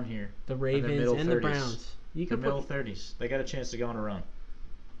make a run here. The Ravens and the Browns. The middle 30s. They got a chance to go on a run.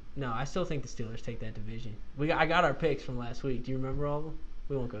 No, I still think the Steelers take that division. I got our picks from last week. Do you remember all of them?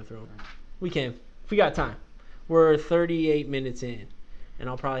 We won't go through them. We can. If we got time. We're 38 minutes in, and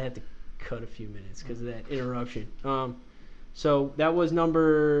I'll probably have to cut a few minutes because of that interruption. So that was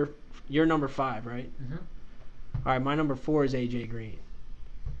your number 5, right? Mm-hmm. All right, my number 4 is AJ Green.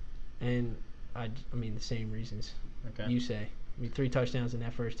 And, I mean, the same reasons you say. I mean, 3 touchdowns in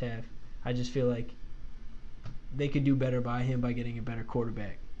that first half. I just feel like they could do better by him by getting a better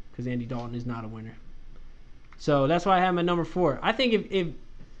quarterback because Andy Dalton is not a winner. So that's why I have him at number 4. I think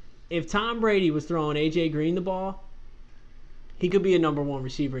if Tom Brady was throwing A.J. Green the ball, he could be a number 1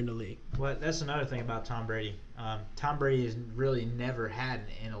 receiver in the league. Well, that's another thing about Tom Brady. Tom Brady has really never had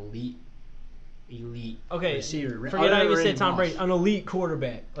an elite receiver. Forget I even said Tom Brady. An elite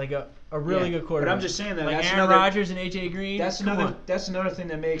quarterback. Like a really good quarterback. But I'm just saying that. Like Aaron Rodgers and A.J. Green. That's another thing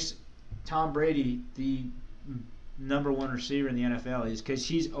that makes Tom Brady the number 1 receiver in the NFL is because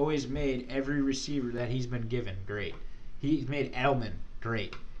he's always made every receiver that he's been given great. He's made Edelman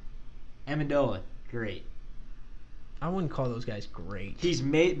great. Amendola great. I wouldn't call those guys great.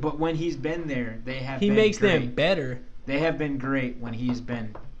 But when he's been there, they have been great. He makes them better. They have been great when he's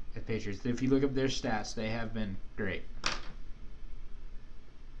been at Patriots. If you look up their stats, they have been great.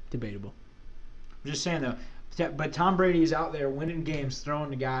 Debatable. I'm just saying, though. But Tom Brady is out there winning games, throwing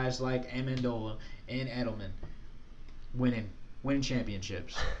to guys like Amendola and Edelman. Winning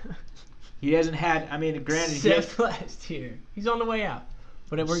championships. He hasn't had. I mean, granted, except last year, he's on the way out.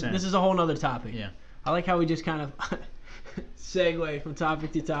 But this is a whole other topic. Yeah, I like how we just kind of segue from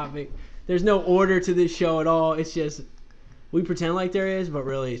topic to topic. There's no order to this show at all. It's just we pretend like there is, but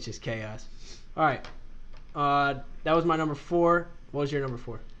really it's just chaos. All right, that was my number 4. What was your number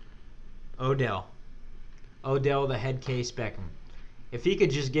 4? Odell, the head case Beckham. If he could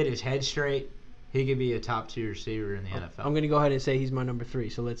just get his head straight, He could be a top 2 receiver in the NFL. I'm going to go ahead and say he's my number 3.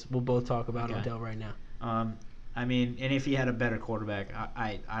 So we'll both talk about Okay. Odell right now. I mean, and if he had a better quarterback,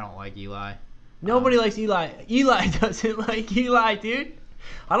 I don't like Eli. Nobody likes Eli. Eli doesn't like Eli, dude.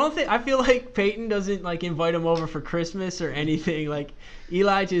 I feel like Peyton doesn't like invite him over for Christmas or anything. Like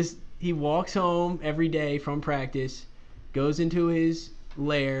Eli he walks home every day from practice, goes into his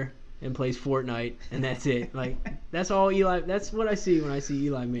lair and plays Fortnite, and that's it. Like that's all Eli. That's what I see when I see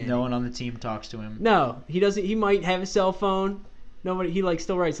Eli Manning. No one on the team talks to him. No, he doesn't. He might have a cell phone. Nobody. He like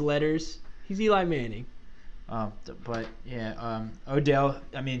still writes letters. He's Eli Manning. But yeah, Odell.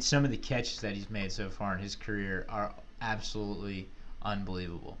 I mean, some of the catches that he's made so far in his career are absolutely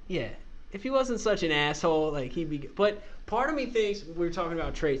unbelievable. Yeah, if he wasn't such an asshole, like he'd be. But part of me thinks we were talking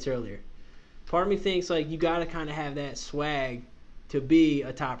about traits earlier. Part of me thinks like you got to kind of have that swag to be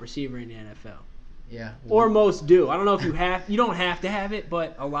a top receiver in the NFL. Yeah. Or most do. I don't know if you don't have to have it,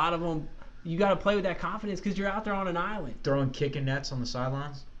 but a lot of them you got to play with that confidence because you're out there on an island. Throwing kicking nets on the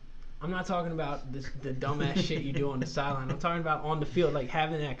sidelines. I'm not talking about the dumbass shit you do on the sideline. I'm talking about on the field, like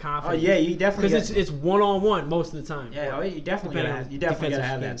having that confidence. Oh yeah, you definitely because it's 1-on-1 most of the time. Yeah, you definitely gotta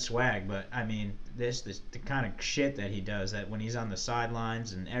have that scheme. swag. But I mean, this the kind of shit that he does, that when he's on the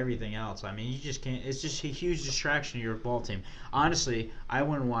sidelines and everything else. I mean, you just can't. It's just a huge distraction to your ball team. Honestly, I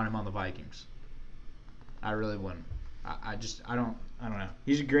wouldn't want him on the Vikings. I really wouldn't. I don't know.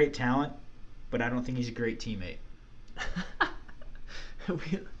 He's a great talent, but I don't think he's a great teammate.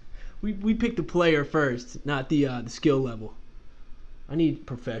 We picked the player first, not the skill level. I need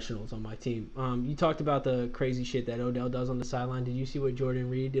professionals on my team. You talked about the crazy shit that Odell does on the sideline. Did you see what Jordan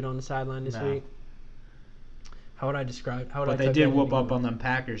Reed did on the sideline this week? How would I describe? But they did whoop up on them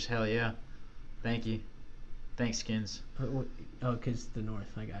Packers. Hell yeah. Thank you. Thanks, Skins. Oh, because the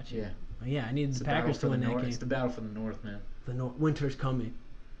North. I got you. Yeah. Yeah, I need the Packers to win that game. It's the battle for the North, man. Winter's coming.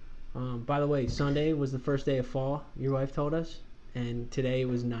 By the way, Sunday was the first day of fall. Your wife told us. And today it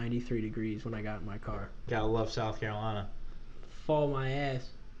was 93 degrees when I got in my car. Gotta love South Carolina. Fall my ass.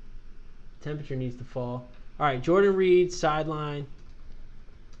 Temperature needs to fall. All right, Jordan Reed, sideline.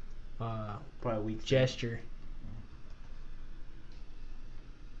 Probably weak gesture.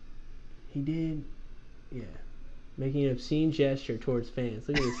 He did, yeah. Making an obscene gesture towards fans.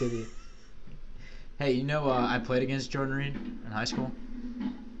 Look at this idiot. Hey, you know I played against Jordan Reed in high school.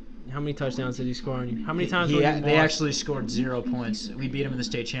 How many touchdowns did he score on you? How many times they actually scored 0 points. We beat him in the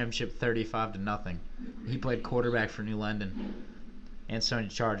state championship 35-0. He played quarterback for New London. And Sony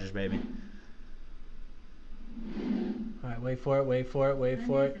Chargers, baby. All right, wait for it.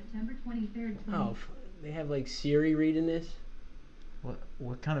 September 23rd, Oh, they have like Siri reading this?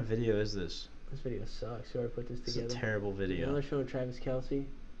 What kind of video is this? This video sucks. Whoever put this together. It's a terrible video. Another show of Travis Kelce.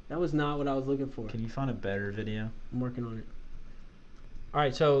 That was not what I was looking for. Can you find a better video? I'm working on it. All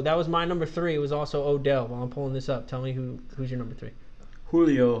right, so that was my number 3. It was also Odell. While I'm pulling this up, tell me who's your number 3.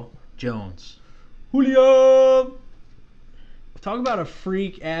 Julio Jones. Julio! Talk about a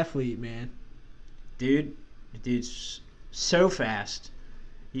freak athlete, man. Dude's so fast.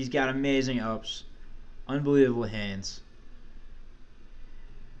 He's got amazing ups. Unbelievable hands.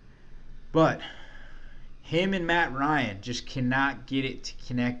 But him and Matt Ryan just cannot get it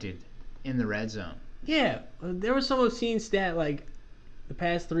connected in the red zone. Yeah, there was some obscene stat like the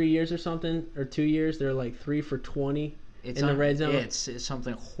past 3 years or something, or 2 years, they're like 3 for 20 in the red zone. Yeah, it's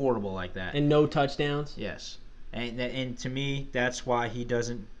something horrible like that. And no touchdowns. Yes, and to me, that's why he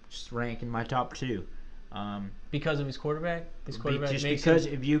doesn't rank in my top 2. Because of his quarterback. Because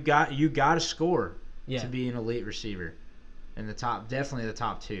if you got to score to be an elite receiver, in the top, definitely the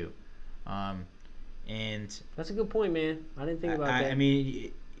top 2. And that's a good point, man. I didn't think about that. I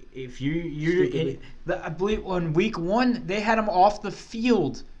mean, if I believe on week 1 they had him off the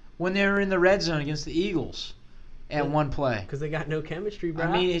field when they were in the red zone against the Eagles at one play. Because they got no chemistry, bro.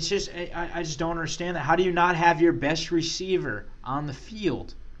 I mean, it's just I just don't understand that. How do you not have your best receiver on the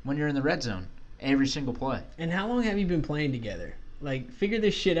field when you're in the red zone every single play? And how long have you been playing together? Like, figure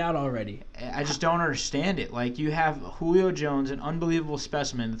this shit out already. I just don't understand it. Like, you have Julio Jones, an unbelievable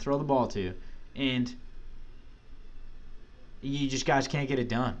specimen to throw the ball to, and you just guys can't get it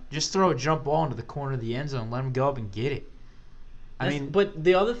done. Just throw a jump ball into the corner of the end zone, let him go up and get it. But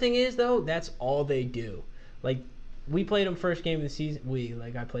the other thing is, though, that's all they do. Like, we played them first game of the season.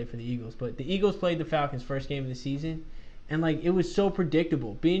 I played for the Eagles, but the Eagles played the Falcons first game of the season, and like it was so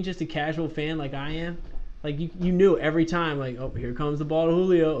predictable. Being just a casual fan like I am. Like, you knew every time, like, oh, here comes the ball to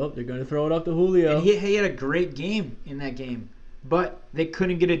Julio. Oh, they're going to throw it up to Julio. And he had a great game in that game. But they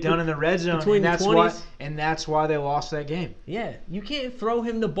couldn't get it done in the red zone. Between and the 20s. That's why they lost that game. Yeah, you can't throw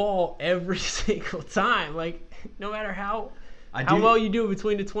him the ball every single time. Like, no matter how How well you do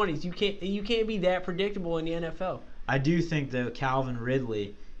between the 20s. You can't be that predictable in the NFL. I do think though Calvin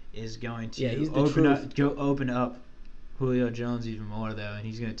Ridley is going to he's the open up Julio Jones even more though, and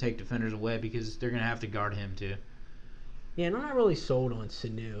he's going to take defenders away because they're going to have to guard him too. Yeah, and I'm not really sold on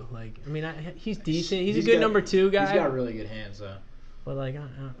Sanu. Like, I mean, he's decent. He's a good number 2 guy. He's got really good hands though. But like,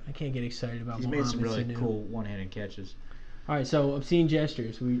 I can't get excited about. He's Mohamed made some really Sanu. cool one-handed catches. All right, so obscene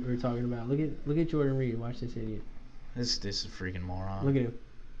gestures we were talking about. Look at Jordan Reed. Watch this idiot. This is a freaking moron. Look at him.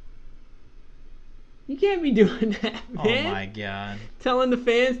 You can't be doing that, man. Oh my god. Telling the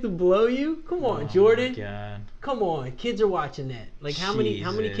fans to blow you? Come on, Jordan. Oh my god. Come on. Kids are watching that. Like how many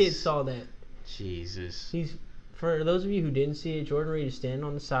kids saw that? Jesus. For those of you who didn't see it, Jordan Reed is standing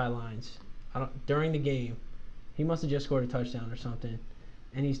on the sidelines during the game. He must have just scored a touchdown or something.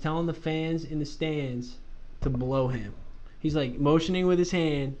 And he's telling the fans in the stands to blow him. He's like motioning with his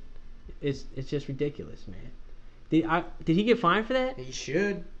hand. It's just ridiculous, man. Did he get fined for that? He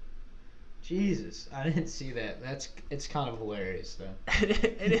should. Jesus, I didn't see that. It's kind of hilarious though.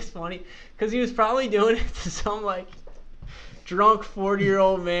 It is funny because he was probably doing it to some like drunk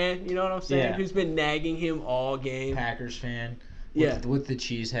 40-year-old man. You know what I'm saying? Yeah. Who's been nagging him all game. Packers fan. Yeah. With the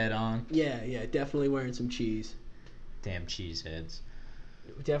cheese head on. Yeah, definitely wearing some cheese. Damn cheese heads.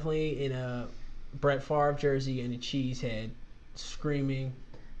 Definitely in a Brett Favre jersey and a cheese head, screaming.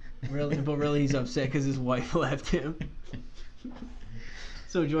 But really he's upset because his wife left him.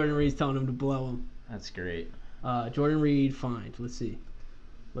 So Jordan Reed's telling him to blow him. That's great. Jordan Reed fined. Let's see.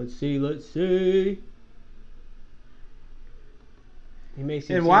 He makes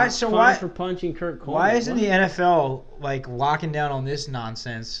him fined for punching Kurt Coleman. Why isn't the NFL like locking down on this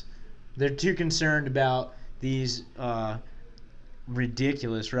nonsense? They're too concerned about these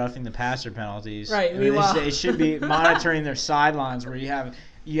ridiculous roughing the passer penalties. Right. They should be monitoring their sidelines where you have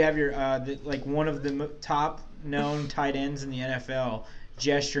your like one of the top known tight ends in the NFL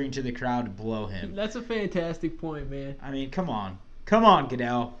gesturing to the crowd to blow him. That's a fantastic point, man. I mean, come on,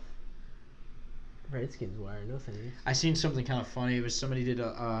 Goodell. Redskins wire, no thanks. I seen something kind of funny. It was somebody did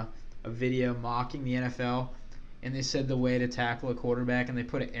a video mocking the NFL, and they said the way to tackle a quarterback, and they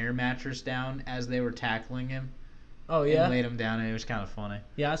put an air mattress down as they were tackling him. Oh yeah. And laid him down, and it was kind of funny.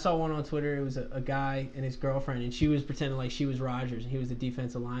 Yeah, I saw one on Twitter. It was a guy and his girlfriend, and she was pretending like she was Rodgers, and he was the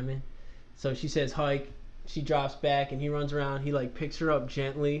defensive lineman. So she says hike. She drops back and he runs around. He like picks her up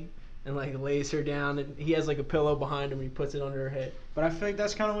gently and like lays her down. And he has like a pillow behind him. And he puts it under her head. But I feel like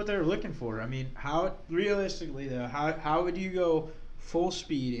that's kind of what they're looking for. I mean, how realistically though, how would you go full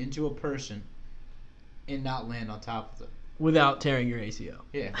speed into a person and not land on top of them without tearing your ACL?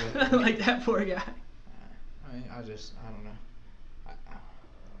 Yeah, like that poor guy. I don't know.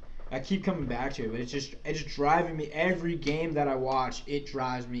 I keep coming back to it, but it's just driving me. Every game that I watch, it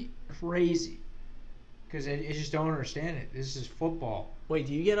drives me crazy. Because I just don't understand it. This is football. Wait,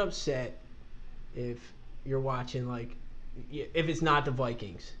 do you get upset if you're watching, like, if it's not the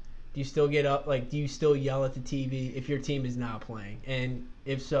Vikings? Do you still get up, like, do you still yell at the TV if your team is not playing? And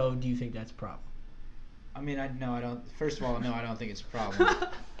if so, do you think that's a problem? I mean, no, I don't. First of all, no, I don't think it's a problem.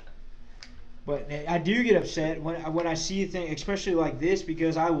 But I do get upset when I see things, especially like this,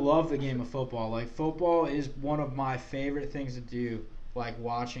 because I love the game of football. Like, football is one of my favorite things to do, like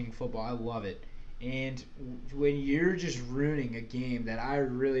watching football. I love it. And when you're just ruining a game that I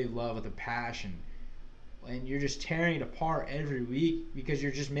really love with a passion, and you're just tearing it apart every week because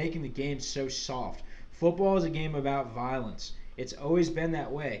you're just making the game so soft. Football is a game about violence. It's always been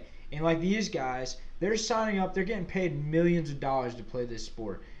that way. And like these guys, they're signing up, they're getting paid millions of dollars to play this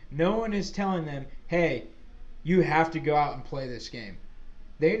sport. No one is telling them, hey, you have to go out and play this game.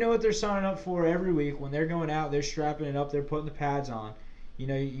 They know what they're signing up for every week. When they're going out, they're strapping it up, they're putting the pads on.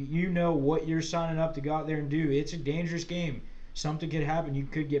 You know what you're signing up to go out there and do. It's a dangerous game. Something could happen. You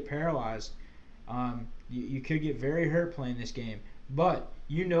could get paralyzed. You could get very hurt playing this game. But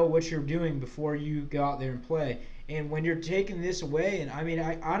you know what you're doing before you go out there and play. And when you're taking this away, and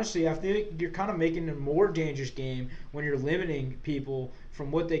I honestly, I feel like you're kind of making a more dangerous game when you're limiting people from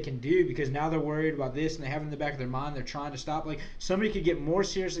what they can do, because now they're worried about this and they have in the back of their mind they're trying to stop. Like, somebody could get more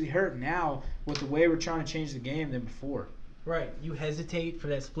seriously hurt now with the way we're trying to change the game than before. Right. You hesitate for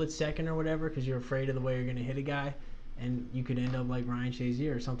that split second or whatever because you're afraid of the way you're going to hit a guy, and you could end up like Ryan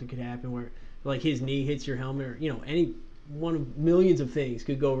Shazier, or something could happen where like his knee hits your helmet, or any one of millions of things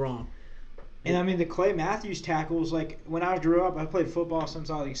could go wrong. And I mean, the Clay Matthews tackles, like when I grew up, I played football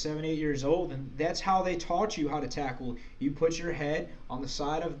since I was like 7, 8 years old, and that's how they taught you how to tackle. You put your head on the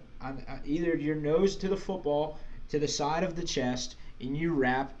side of either your nose to the football, to the side of the chest, and you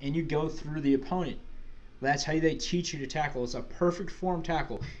wrap and you go through the opponent. That's how they teach you to tackle. It's a perfect form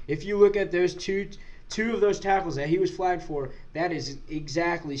tackle. If you look at those two 2 of those tackles that he was flagged for, that is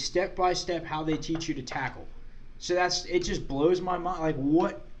exactly step by step how they teach you to tackle. So it just blows my mind. Like,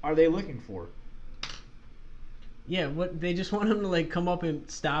 what are they looking for? Yeah, what they just want him to like come up and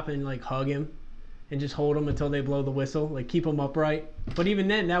stop and like hug him, and just hold him until they blow the whistle, like keep him upright. But even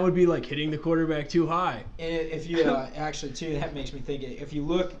then, that would be like hitting the quarterback too high. And if you actually too, that makes me think. If you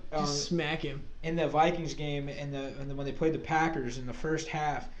look, Just smack him. in the Vikings game and when they played the Packers in the first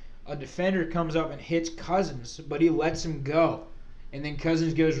half, a defender comes up and hits Cousins, but he lets him go, and then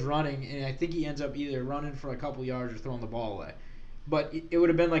Cousins goes running, and I think he ends up either running for a couple yards or throwing the ball away. But it would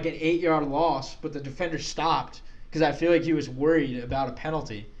have been like an 8-yard loss, but the defender stopped because I feel like he was worried about a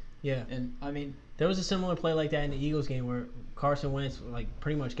penalty. Yeah. And I mean, There was a similar play like that in the Eagles game where Carson Wentz like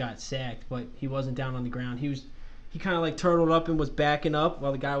pretty much got sacked, but he wasn't down on the ground. He kind of like turtled up and was backing up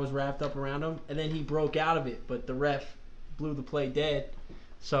while the guy was wrapped up around him, and then he broke out of it, but the ref blew the play dead.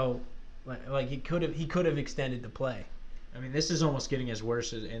 So like he could have extended the play. I mean, this is almost getting as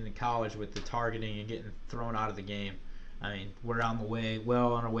worse as in college with the targeting and getting thrown out of the game. I mean, we're on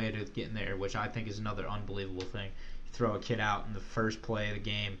our way to getting there, which I think is another unbelievable thing. You throw a kid out in the first play of the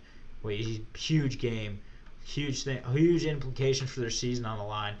game, huge game, huge implications for their season on the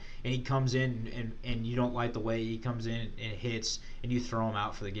line, and he comes in and you don't like the way he comes in and hits, and you throw him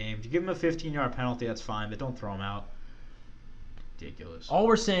out for the game. If you give him a 15-yard penalty, that's fine, but don't throw him out. Ridiculous. All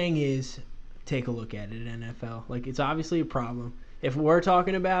we're saying is take a look at it in NFL. Like, it's obviously a problem. If we're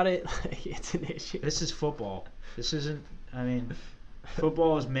talking about it, it's an issue. This is football. This isn't. I mean,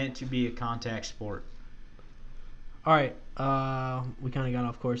 football is meant to be a contact sport. All right, we kind of got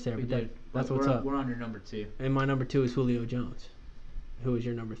off course there, but that's what's up. We're on your number 2. And my number 2 is Julio Jones, who is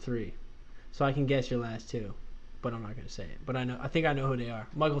your number 3. So I can guess your last 2, but I'm not going to say it. But I think I know who they are.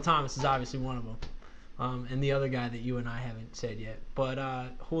 Michael Thomas is obviously one of them, and the other guy that you and I haven't said yet. But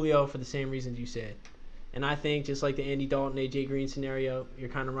Julio, for the same reasons you said. And I think just like the Andy Dalton, AJ Green scenario, you're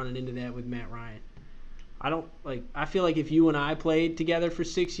kind of running into that with Matt Ryan. I feel like if you and I played together for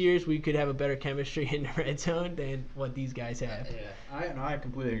 6 years, we could have a better chemistry in the red zone than what these guys have. Yeah, I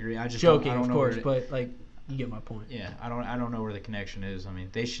completely agree. I just Joking, I don't of know course, but like you get my point. Yeah, I don't know where the connection is. I mean,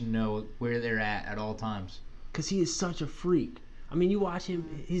 they should know where they're at all times. Because he is such a freak. I mean, you watch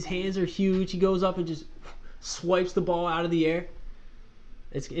him; his hands are huge. He goes up and just swipes the ball out of the air.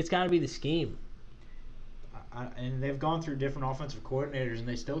 It's got to be the scheme. And they've gone through different offensive coordinators, and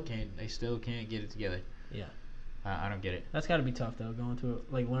they still can't get it together. Yeah. I don't get it. That's got to be tough, though, going through,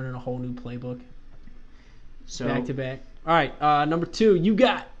 like, learning a whole new playbook. So back to back. All right, number 2, you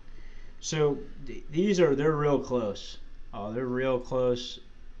got. So they're real close. They're real close,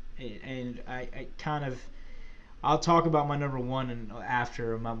 and I kind of I'll talk about my number 1 and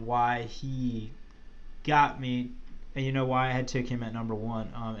after why he got me, and you know why I had took him at number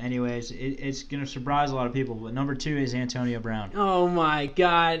 1. Anyways, it's gonna surprise a lot of people, but number 2 is Antonio Brown. Oh my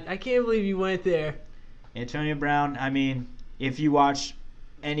God, I can't believe you went there. Antonio Brown. I mean, if you watch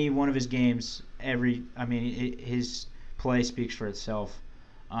any one of his games, his play speaks for itself.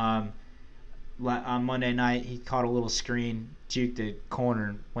 On Monday night, he caught a little screen, juked the corner,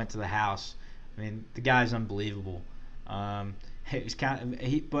 and went to the house. I mean, the guy's unbelievable. It was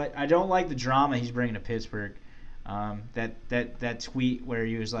but I don't like the drama he's bringing to Pittsburgh. That tweet where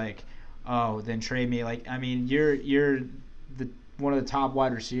he was like, "Oh, then trade me." Like, I mean, you're one of the top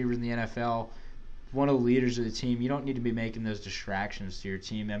wide receivers in the NFL. One of the leaders of the team. You don't need to be making those distractions to your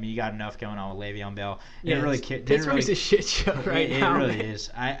team. I mean, you got enough going on with Le'Veon Bell. Pittsburgh's a shit show right now. It really is.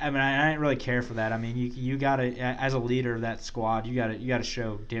 I didn't really care for that. I mean, you got to, as a leader of that squad, you got to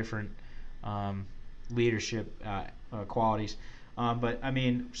show different leadership qualities. But I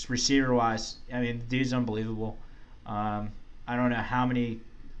mean, receiver wise, I mean, the dude's unbelievable. I don't know how many.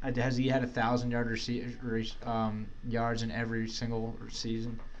 Has he had 1,000-yard yards in every single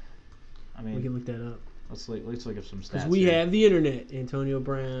season? I mean, we can look that up. Let's look at some stats. Because we have the internet. Antonio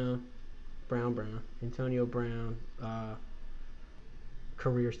Brown. Antonio Brown.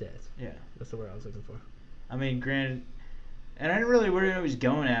 Career stats. Yeah, that's the word I was looking for. I mean, granted, and I didn't really where he was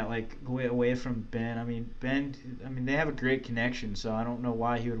going at, like away from Ben. I mean, they have a great connection, so I don't know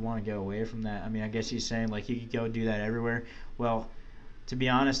why he would want to go away from that. I mean, I guess he's saying like he could go do that everywhere. Well, to be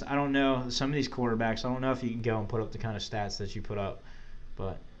honest, I don't know. Some of these quarterbacks, I don't know if you can go and put up the kind of stats that you put up,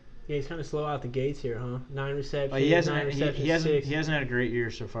 but. Yeah, he's kind of slow out the gates here, huh? 9 receptions. He hasn't had a great year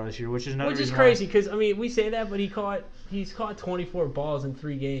so far this year, which is another reason. Which is crazy because I mean we say that, but he's caught 24 balls in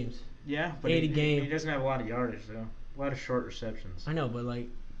 3 games. Yeah, but 80 games. He doesn't have a lot of yardage though. A lot of short receptions. I know, but like,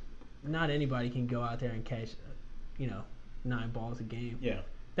 not anybody can go out there and catch, 9 balls a game. Yeah.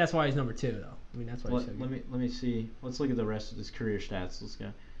 That's why he's number 2, though. I mean, that's why. Let me see. Let's look at the rest of his career stats. Let's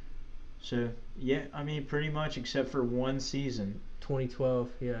go. So yeah, I mean pretty much except for one season, 2012,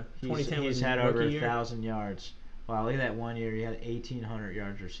 yeah. 2010 was he's his had over rookie year. 1,000 yards. Wow, look at that one year he had 1,800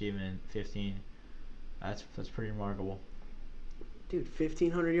 yards receiving in 15. That's pretty remarkable. Dude,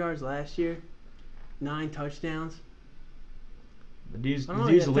 1,500 yards last year, 9 touchdowns. The dude's I don't know,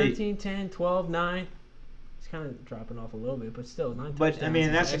 elite. 13, 10, 12, 9. It's kind of dropping off a little bit, but still 9 touchdowns. But I mean,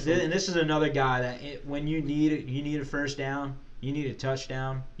 is excellent. and this is another guy that when you need a first down, you need a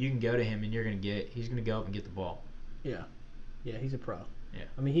touchdown, you can go to him and he's gonna go up and get the ball. Yeah, he's a pro. Yeah.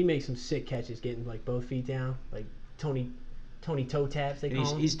 I mean, he makes some sick catches, getting like both feet down, like Tony toe taps. They And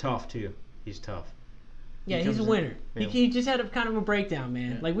call him. he's tough too. He's tough. Yeah, he he's a comes winner. in- He just had a kind of a breakdown,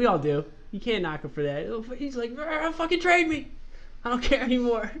 man. Yeah. Like we all do. You can't knock him for that. He's like, fucking trade me. I don't care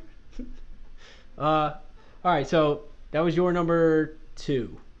anymore. All right, so that was your number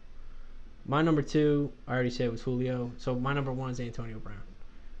 2. My number 2, I already said, was Julio. So my number 1 is Antonio Brown.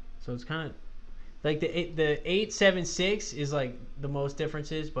 So it's kind of like the 8-7-6 is like the most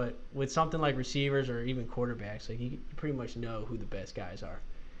differences, but with something like receivers or even quarterbacks, like you pretty much know who the best guys are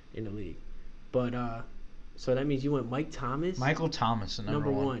in the league. But so that means you went Mike Thomas. Michael Thomas, the number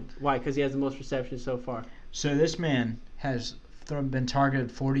 1. Why? Because he has the most receptions so far. So this man has been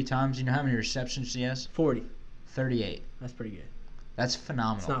targeted 40 times. You know how many receptions he has? 40. 38. That's pretty good. That's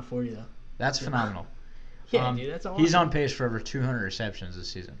phenomenal. It's not 40 though. That's phenomenal. Yeah, dude, that's all. He's on pace for over 200 receptions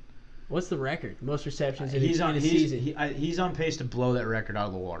this season. What's the record? Most receptions in He's a season. He's on pace to blow that record out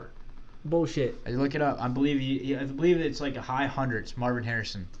of the water. Bullshit. I look it up. I believe it's like a high hundreds. Marvin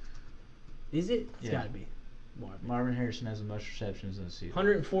Harrison. Is it? It's Yeah. got to be. Marvin Harrison has the most receptions in the season.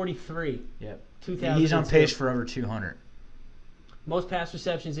 143. Yep. 2002. He's on pace for over 200. Most pass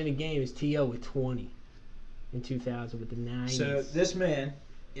receptions in a game is T.O. with 20 in 2000 with the 9. So this man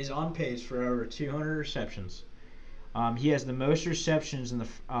is on pace for over 200 receptions. He has the most receptions in the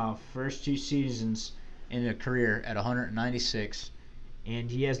first 2 seasons in a career at 196, and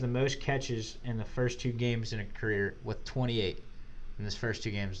he has the most catches in the first 2 games in a career with 28 in his first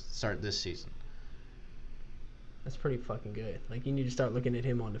 2 games to start this season. That's pretty fucking good. Like, you need to start looking at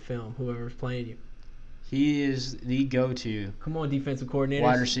him on the film, whoever's playing you. He is the go-to Come on, defensive coordinator.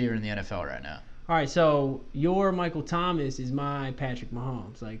 wide receiver in the NFL right now. All right, so your Michael Thomas is my Patrick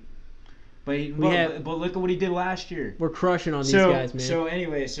Mahomes. Like, But look at what he did last year. we're crushing on these guys, man. So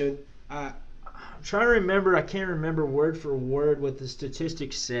anyway, I'm trying to remember. I can't remember word for word what the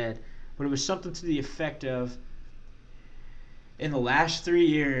statistics said, but it was something to the effect of, in the last 3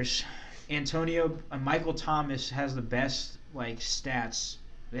 years, Michael Thomas has the best stats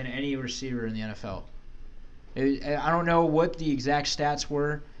than any receiver in the NFL. I don't know what the exact stats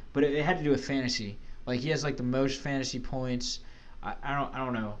were, but it had to do with fantasy. Like, he has the most fantasy points. I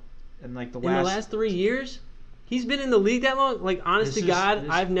don't know. And in the last 3 years, he's been in the league that long. Like, honest to God,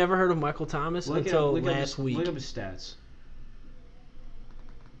 I've never heard of Michael Thomas until last week. Look up his stats.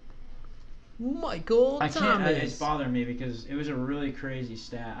 Michael Thomas. It's bothering me because it was a really crazy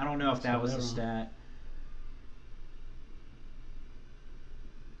stat. I don't know if that was the stat.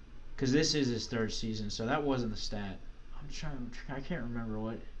 Because this is his 3rd season, so that wasn't the stat. I can't remember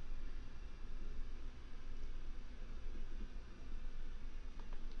what.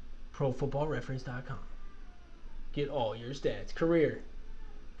 ProFootballReference.com. Get all your stats. Career.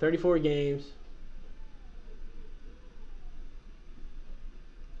 34 games.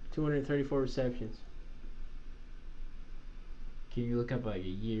 234 receptions. Can you look up a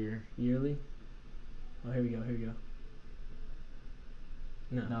year? Yearly? Oh, here we go.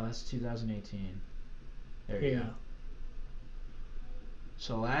 No, that's 2018. There Here you you go.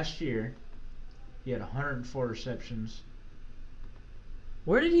 So last year, he had 104 receptions.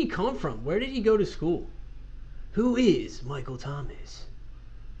 Where did he come from? Where did he go to school? Who is Michael Thomas?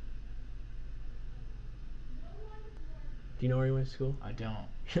 Do you know where he went to school? I don't.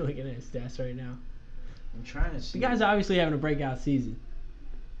 You're looking at his stats right now. I'm trying to see. The guy's obviously having a breakout season.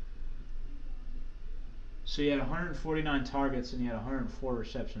 So he had 149 targets and he had 104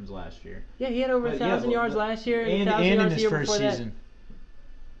 receptions last year. Yeah, he had over 1,000 yards last year and 1,000 and in yards his the year first before season.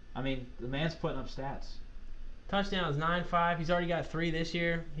 I mean, the man's putting up stats. Touchdowns 9-5. He's already got 3 this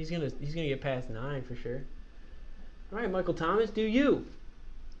year. He's gonna get past 9 for sure. All right, Michael Thomas, do you?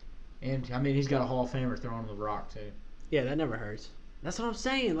 And I mean, he's got a Hall of Famer throwing the rock too. Yeah, that never hurts. That's what I'm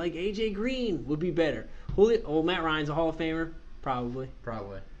saying. Like AJ Green would be better. Matt Ryan's a Hall of Famer, probably.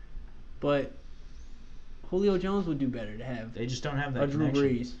 But Julio Jones would do better to have. They just don't have that Drew connection.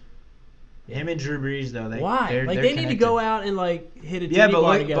 Brees. Him and Drew Brees though. Why? They're they need connected. to go out and hit a Yeah, titty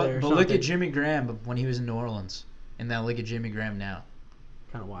bar together. but look at Jimmy Graham when he was in New Orleans, and now look at Jimmy Graham now.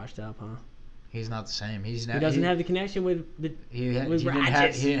 Kind of washed up, huh? He's not the same. He doesn't have the connection with the. He with didn't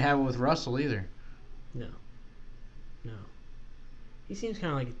Rodgers. have it with Russell either. No. He seems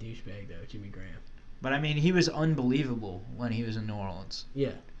kind of like a douchebag though, Jimmy Graham. But I mean, he was unbelievable when he was in New Orleans.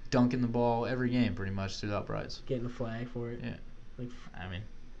 Yeah. Dunking the ball every game, pretty much through the uprights. Getting the flag for it. Yeah. Like, I mean,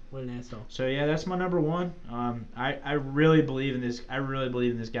 what an asshole. So yeah, that's my number one. I really believe in this. I really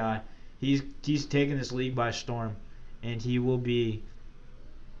believe in this guy. He's taking this league by storm, and he will be.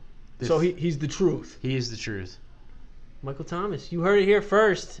 So he's the truth. He is the truth. Michael Thomas, you heard it here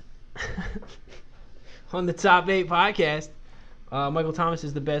first on the Top 8 podcast. Michael Thomas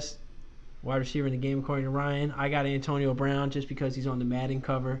is the best wide receiver in the game according to Ryan. I got Antonio Brown just because he's on the Madden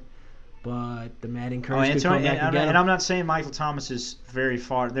cover, but the Madden curse could come back and get him. And I'm not saying Michael Thomas is very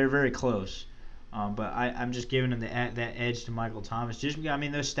far. They're very close. But I'm just giving him that edge to Michael Thomas. Just because, I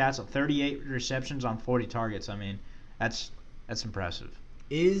mean, those stats of 38 receptions on 40 targets. I mean, that's impressive.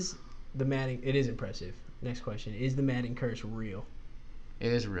 Is the Madden? It is impressive. Next question: is the Madden curse real?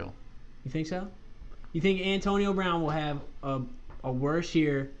 It is real. You think so? You think Antonio Brown will have a worse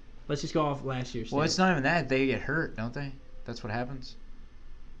year? Let's just go off last year's. Well, it's not even that. They get hurt, don't they? That's what happens.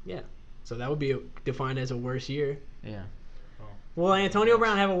 Yeah. So that would be defined as a worse year. Yeah. Will Antonio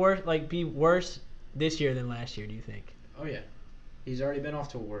Brown have be worse this year than last year? Do you think? Oh yeah, he's already been off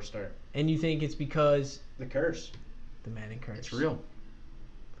to a worse start. And you think it's because The curse. the Madden curse? It's real.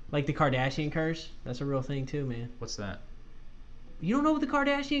 Like the Kardashian curse? That's a real thing too, man. What's that? You don't know what the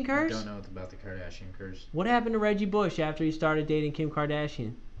Kardashian curse? I don't know about the Kardashian curse. What happened to Reggie Bush after he started dating Kim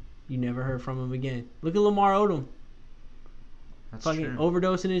Kardashian? You never heard from him again. Look at Lamar Odom. That's Fucking true.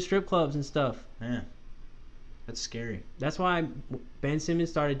 overdosing in strip clubs and stuff. Yeah. That's scary. That's why Ben Simmons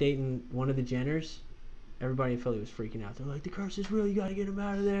started dating one of the Jenners. Everybody in Philly was freaking out. They're like, the curse is real. You got to get him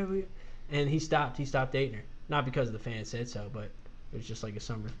out of there. And he stopped. He stopped dating her. Not because the fans said so, but it was just like a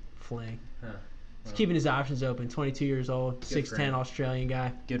summer fling. Huh. He's keeping his options open. 22 years old, Good for 6'10" him. Australian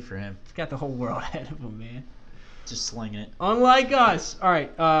guy. Good for him. He's got the whole world ahead of him, man. Just slinging it. Unlike us. All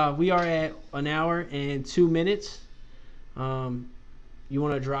right, we are at an hour and 2 minutes. You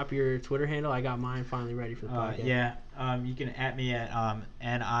want to drop your Twitter handle? I got mine finally ready for the podcast. Yeah. You can at me at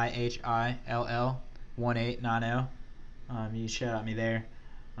NIHILL1890. You can shout at me there.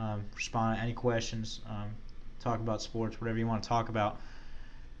 Respond to any questions. Talk about sports, whatever you want to talk about.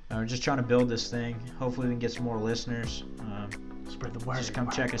 We're just trying to build this thing. Hopefully we can get some more listeners. Spread the word. Just come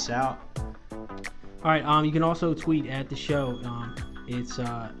check us out. All right. You can also tweet at the show. It's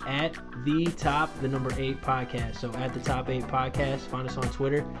at the top, the number 8 podcast. So at the top 8 podcast. Find us on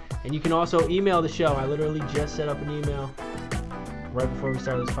Twitter, and you can also email the show. I literally just set up an email right before we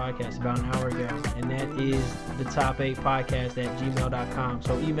started this podcast about an hour ago, and that is the top 8 podcast at gmail.com.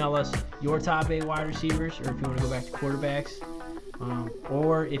 So email us your top 8 wide receivers, or if you want to go back to quarterbacks,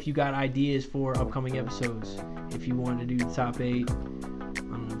 or if you got ideas for upcoming episodes. If you want to do the top 8.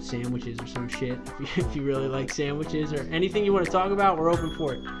 Sandwiches or some shit. If you really like sandwiches or anything you want to talk about, we're open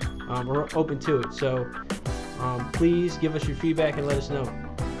for it. We're open to it. So please give us your feedback and let us know.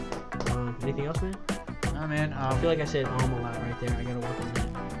 Anything else, man? No, man. I feel like I said a lot right there. I gotta work on that.